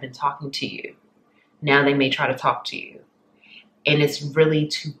may not have been talking to you. Now they may try to talk to you. And it's really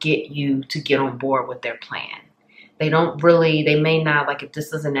to get you to get on board with their plan. They may not, like, if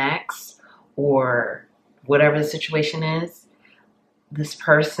this is an ex or whatever the situation is, this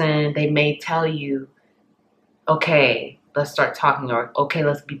person, they may tell you, okay, let's start talking, or okay,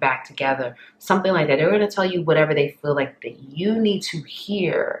 let's be back together. Something like that. They're going to tell you whatever they feel like that you need to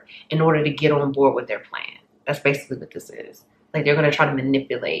hear in order to get on board with their plan. That's basically what this is. Like, they're going to try to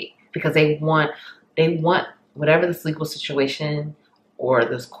manipulate because they want whatever this legal situation or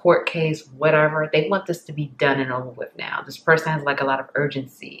this court case, whatever, they want this to be done and over with now. This person has like a lot of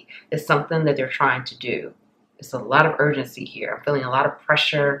urgency. It's something that they're trying to do. It's a lot of urgency here. I'm feeling a lot of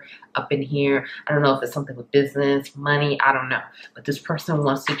pressure up in here. I don't know if it's something with business, money, I don't know. But this person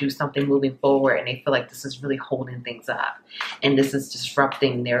wants to do something moving forward, and they feel like this is really holding things up. And this is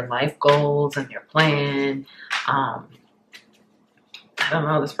disrupting their life goals and their plan. I don't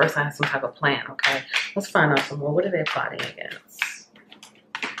know. This person has some type of plan, okay? Let's find out some more. What are they plotting against?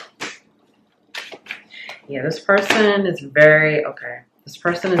 Yeah, this person is very, okay. This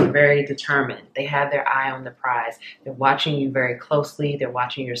person is very determined. They have their eye on the prize. They're watching you very closely. They're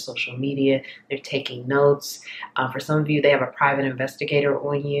watching your social media. They're taking notes. For some of you, they have a private investigator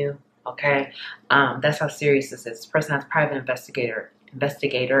on you. Okay, that's how serious this is. This person has private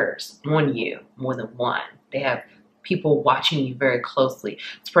investigators on you, more than one. They have people watching you very closely.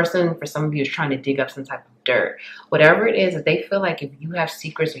 This person, for some of you, is trying to dig up some type of dirt. Whatever it is, that they feel like if you have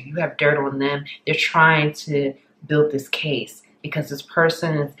secrets or you have dirt on them, they're trying to build this case. Because this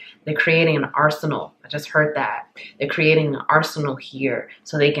person, they're creating an arsenal. I just heard that. They're creating an arsenal here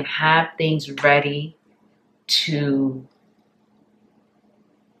so they can have things ready to,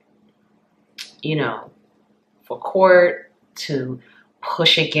 you know, for court, to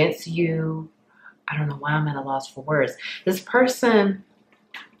push against you. I don't know why I'm at a loss for words. This person,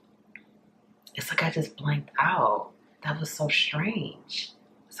 it's like I just blanked out. That was so strange.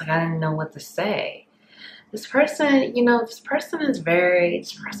 It's like I didn't know what to say. This person, you know, this person is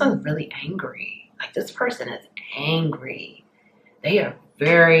really angry. Like, this person is angry. They are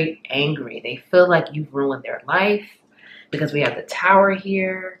very angry. They feel like you've ruined their life because we have the tower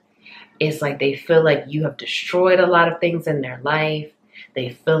here. It's like they feel like you have destroyed a lot of things in their life. They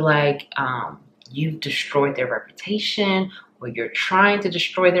feel like you've destroyed their reputation, or you're trying to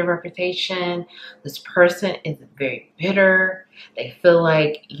destroy their reputation. This person is very bitter. They feel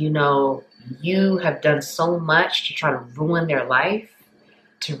like, you know, you have done so much to try to ruin their life,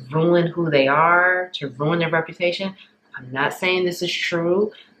 to ruin who they are, to ruin their reputation. I'm not saying this is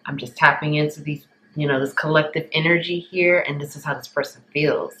true. I'm just tapping into these, you know, this collective energy here, and this is how this person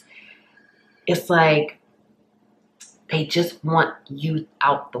feels. It's like they just want you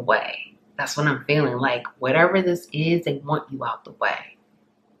out the way. That's what I'm feeling. Like, whatever this is, they want you out the way.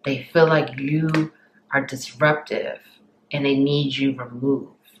 They feel like you are disruptive and they need you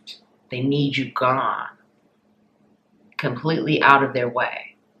removed. They need you gone, completely out of their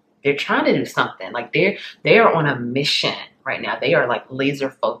way. They're trying to do something. Like, they are on a mission right now. They are like laser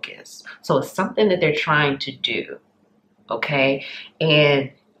focused. So it's something that they're trying to do, okay?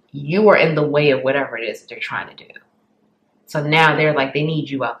 And you are in the way of whatever it is that they're trying to do. So now they're like, they need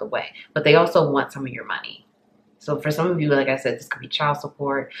you out the way. But they also want some of your money. So for some of you, like I said, this could be child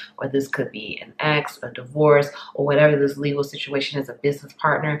support, or this could be an ex, a divorce, or whatever this legal situation is, a business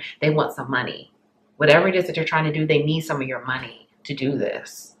partner. They want some money. Whatever it is that you're trying to do, they need some of your money to do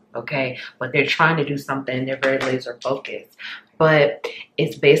this, okay? But they're trying to do something. They're very laser focused. But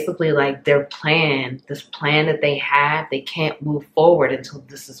it's basically like their plan, this plan that they have, they can't move forward until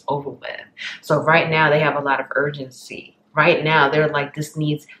this is over with. So right now, they have a lot of urgency. Right now, they're like,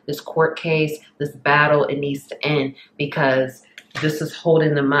 this court case, this battle, it needs to end because this is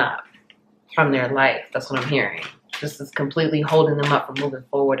holding them up from their life. That's what I'm hearing. This is completely holding them up from moving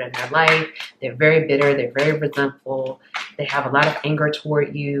forward in their life. They're very bitter. They're very resentful. They have a lot of anger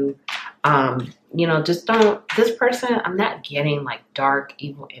toward you. You know, just don't, this person, I'm not getting like dark,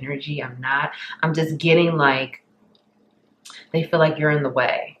 evil energy. I'm not. I'm just getting like, they feel like you're in the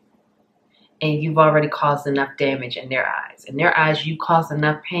way. And you've already caused enough damage in their eyes. In their eyes, you caused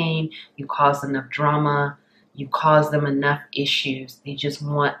enough pain. You caused enough drama. You caused them enough issues. They just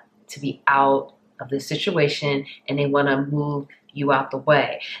want to be out of this situation and they want to move you out the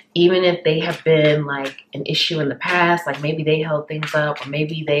way. Even if they have been like an issue in the past, like maybe they held things up, or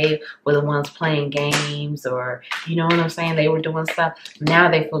maybe they were the ones playing games, or you know what I'm saying, they were doing stuff.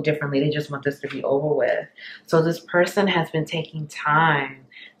 Now they feel differently. They just want this to be over with. So this person has been taking time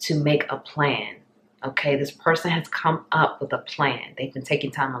to make a plan. Okay, this person has come up with a plan. They've been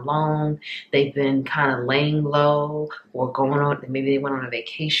taking time alone. They've been kind of laying low or going on, maybe they went on a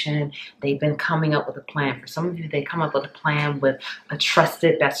vacation. They've been coming up with a plan. For some of you, they come up with a plan with a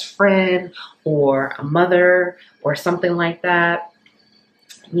trusted best friend or a mother or something like that.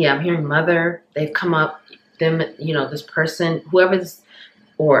 Yeah, I'm hearing mother. They've come up, them, you know, this person, whoever's,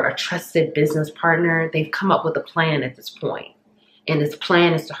 or a trusted business partner, they've come up with a plan at this point. And his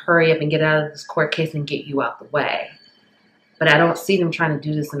plan is to hurry up and get out of this court case and get you out the way. But I don't see them trying to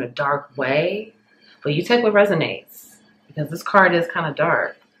do this in a dark way. But you take what resonates, because this card is kind of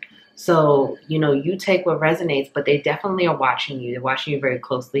dark. So, you know, you take what resonates, but they definitely are watching you. They're watching you very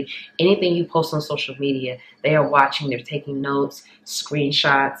closely. Anything you post on social media, they are watching. They're taking notes,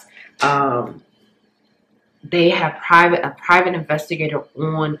 screenshots. They have a private investigator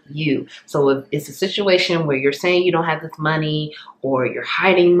on you. So if it's a situation where you're saying you don't have this money or you're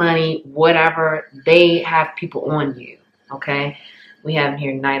hiding money, whatever, they have people on you, okay? We have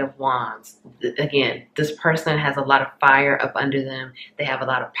here Knight of Wands. Again, this person has a lot of fire up under them. They have a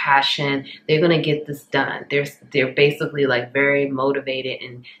lot of passion. They're going to get this done. They're basically like very motivated,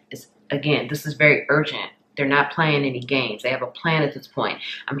 and again, this is very urgent. They're not playing any games. They have a plan at this point.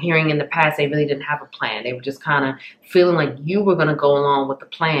 I'm hearing in the past they really didn't have a plan. They were just kind of feeling like you were going to go along with the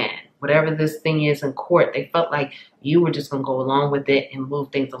plan. Whatever this thing is in court, they felt like you were just going to go along with it and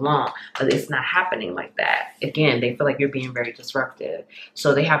move things along. But it's not happening like that. Again, they feel like you're being very disruptive.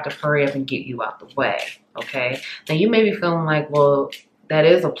 So they have to hurry up and get you out the way, okay? Now you may be feeling like, well, that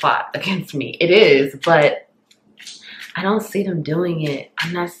is a plot against me. It is, but I don't see them doing it.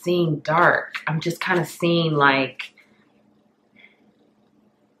 I'm not seeing dark. I'm just kind of seeing like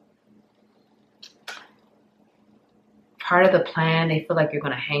part of the plan. They feel like you're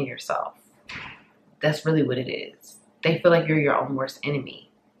going to hang yourself. That's really what it is. They feel like you're your own worst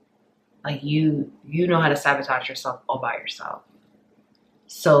enemy. Like you know how to sabotage yourself all by yourself.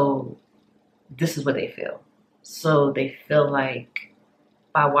 So this is what they feel. So they feel like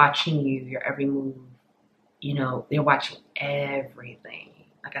by watching you, your every move, you know, they're watching everything.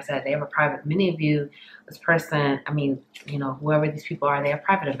 Like I said, they have a private, many of you, this person, I mean, you know, whoever these people are, they have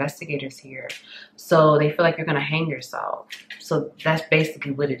private investigators here. So they feel like you're going to hang yourself. So that's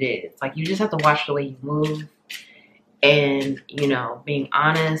basically what it is. Like you just have to watch the way you move and, you know, being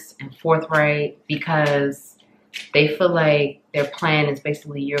honest and forthright, because they feel like their plan is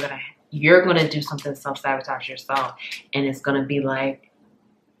basically you're going to do something to self-sabotage yourself. And it's going to be like,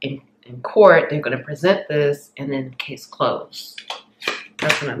 in court, they're going to present this and then case closed.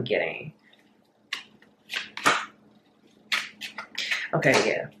 That's what I'm getting. Okay,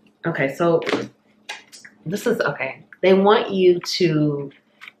 yeah. Okay, so this is, okay. They want you to,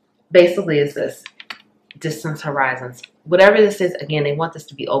 basically is this, distance horizons. Whatever this is, again, they want this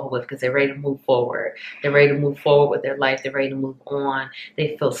to be over with because they're ready to move forward. They're ready to move forward with their life. They're ready to move on.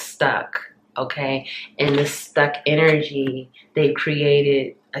 They feel stuck, okay? And this stuck energy, they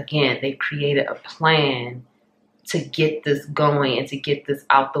created a plan to get this going and to get this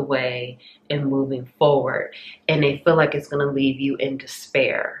out the way and moving forward. And they feel like it's going to leave you in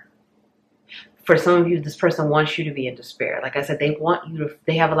despair. For some of you, this person wants you to be in despair. Like I said, they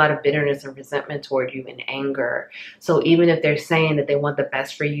have a lot of bitterness and resentment toward you and anger. So even if they're saying that they want the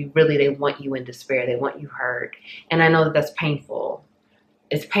best for you, really they want you in despair. They want you hurt. And I know that that's painful.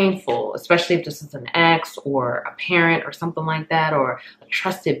 It's painful, especially if this is an ex or a parent or something like that, or a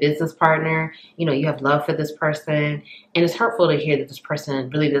trusted business partner. You know, you have love for this person, and it's hurtful to hear that this person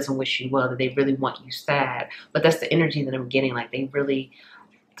really doesn't wish you well, that they really want you sad. But that's the energy that I'm getting. Like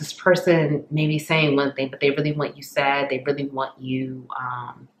this person may be saying one thing, but they really want you sad. They really want you,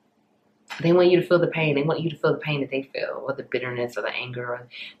 they want you to feel the pain. They want you to feel the pain that they feel, or the bitterness or the anger. Or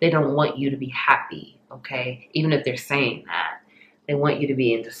they don't want you to be happy, okay? Even if they're saying that. They want you to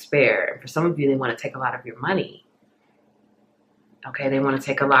be in despair. And for some of you, they want to take a lot of your money. Okay, they want to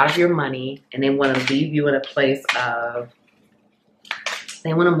take a lot of your money and they want to leave you in a place of,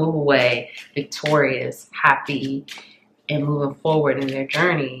 they want to move away victorious, happy, and moving forward in their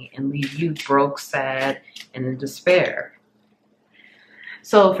journey and leave you broke, sad, and in despair.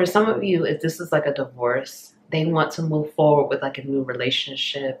 So for some of you, if this is like a divorce, they want to move forward with like a new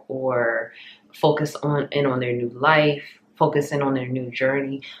relationship or focus on their new life. Focusing on their new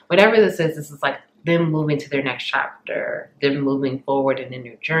journey. Whatever this is like them moving to their next chapter, them moving forward in their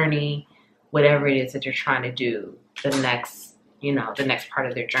new journey. whatever it is that they're trying to do, the next, you know, the next part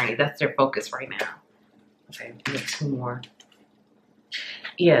of their journey. That's their focus right now. Okay, we have 2 more.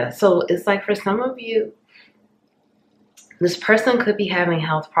 Yeah, so it's like for some of you, this person could be having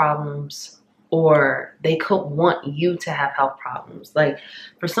health problems, or they could want you to have health problems. Like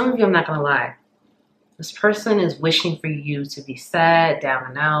for some of you, I'm not gonna lie, this person is wishing for you to be sad, down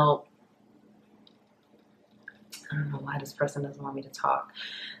and out. I don't know why this person doesn't want me to talk.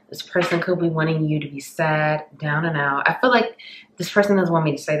 This person could be wanting you to be sad, down and out. I feel like this person doesn't want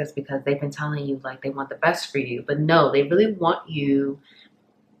me to say this because they've been telling you like they want the best for you. But no, they really want you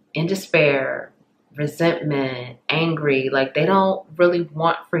in despair, resentment, angry. Like they don't really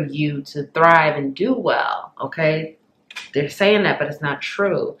want for you to thrive and do well, okay? They're saying that, but it's not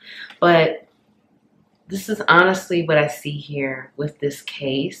true. But this is honestly what I see here with this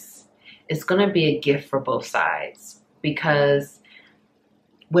case. It's going to be a gift for both sides, because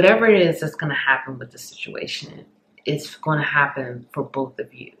whatever it is that's going to happen with the situation, it's going to happen for both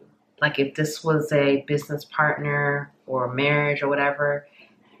of you. Like if this was a business partner or a marriage or whatever,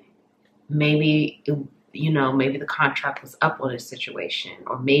 maybe, you know, maybe the contract was up on this situation,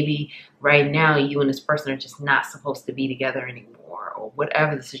 or maybe right now you and this person are just not supposed to be together anymore, or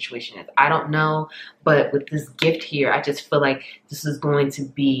whatever the situation is. I don't know, but with this gift here, I just feel like this is going to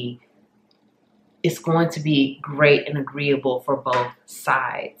be, it's going to be great and agreeable for both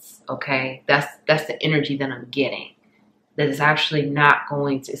sides, okay? That's the energy that I'm getting. That is actually not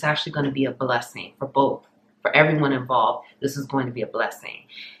going to, it's actually going to be a blessing for both, for everyone involved. This is going to be a blessing.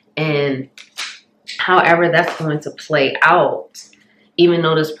 And however that's going to play out, even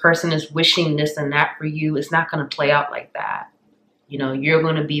though this person is wishing this and that for you, it's not going to play out like that. You know, you're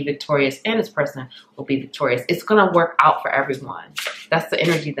going to be victorious and this person will be victorious. It's going to work out for everyone. That's the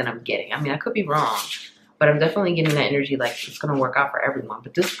energy that I'm getting. I mean, I could be wrong, but I'm definitely getting that energy like it's going to work out for everyone.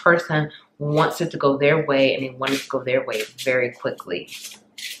 But this person wants it to go their way, and they want it to go their way very quickly.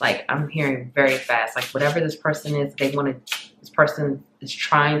 Like I'm hearing very fast. Like whatever this person is, they want to, this person is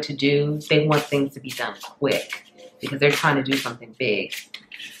trying to do, they want things to be done quick because they're trying to do something big.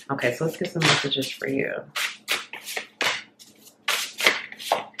 Okay, so let's get some messages for you.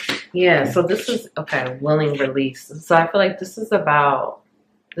 Yeah, so this is, okay, willing release. So I feel like this is about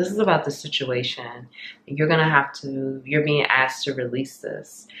the situation. You're going to have to, you're being asked to release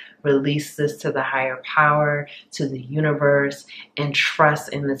this. Release this to the higher power, to the universe, and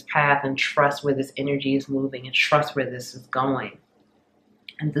trust in this path, and trust where this energy is moving, and trust where this is going.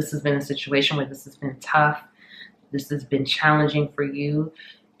 And this has been a situation where this has been tough. This has been challenging for you.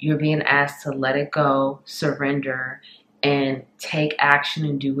 You're being asked to let it go, surrender, and take action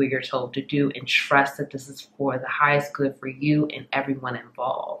and do what you're told to do, and trust that this is for the highest good for you and everyone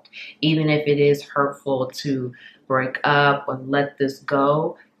involved. Even if it is hurtful to break up or let this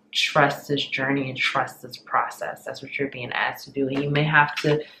go, trust this journey and trust this process. That's what you're being asked to do. And you may have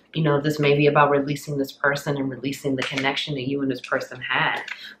to, you know, this may be about releasing this person and releasing the connection that you and this person had.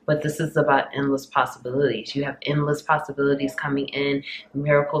 But this is about endless possibilities. You have endless possibilities coming in,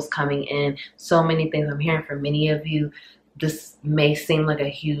 miracles coming in, so many things. I'm hearing from many of you. This may seem like a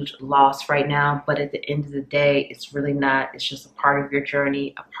huge loss right now, but at the end of the day, it's really not. It's just a part of your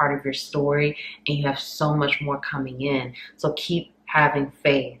journey, a part of your story, and you have so much more coming in. So keep having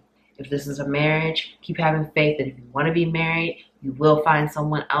faith. If this is a marriage, keep having faith that if you want to be married, you will find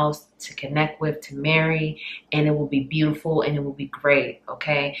someone else to connect with, to marry, and it will be beautiful and it will be great,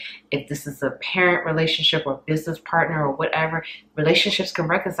 okay? If this is a parent relationship or business partner or whatever, relationships can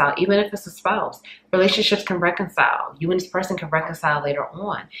reconcile. Even if it's a spouse, relationships can reconcile. You and this person can reconcile later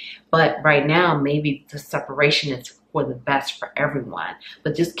on. But right now, maybe the separation is for the best for everyone.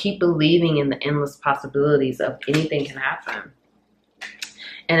 But just keep believing in the endless possibilities of anything can happen.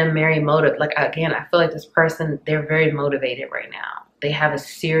 And a merry motive. Like, again, I feel like this person, they're very motivated right now. They have a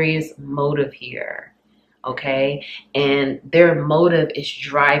serious motive here, okay? And their motive is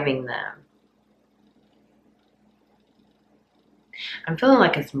driving them. I'm feeling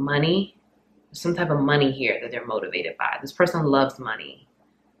like it's money. Some type of money here that they're motivated by. This person loves money,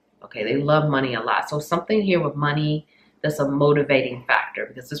 okay? They love money a lot. So something here with money that's a motivating factor,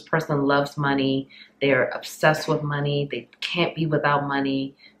 because this person loves money. They're obsessed with money. They can't be without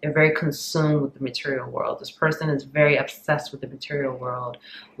money. They're very consumed with the material world. This person is very obsessed with the material world,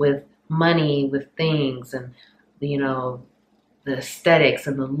 with money, with things, and, you know, the aesthetics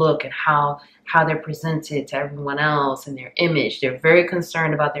and the look and how they're presented to everyone else and their image. They're very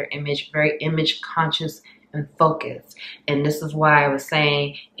concerned about their image, very image conscious and focused. And this is why I was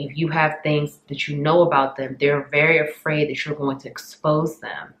saying, if you have things that you know about them, they're very afraid that you're going to expose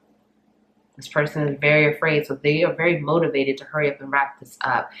them. This person is very afraid, so they are very motivated to hurry up and wrap this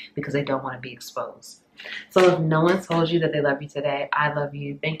up because they don't want to be exposed. So if no one told you that they love you today, I love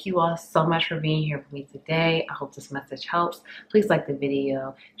you. Thank you all so much for being here with me today. I hope this message helps. Please like the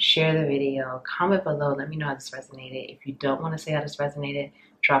video, share the video, comment below. Let me know how this resonated. If you don't want to say how this resonated,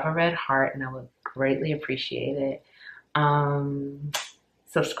 drop a red heart and I would greatly appreciate it.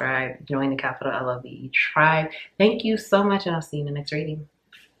 Subscribe, join the capital LOVE tribe. Thank you so much and I'll see you in the next reading.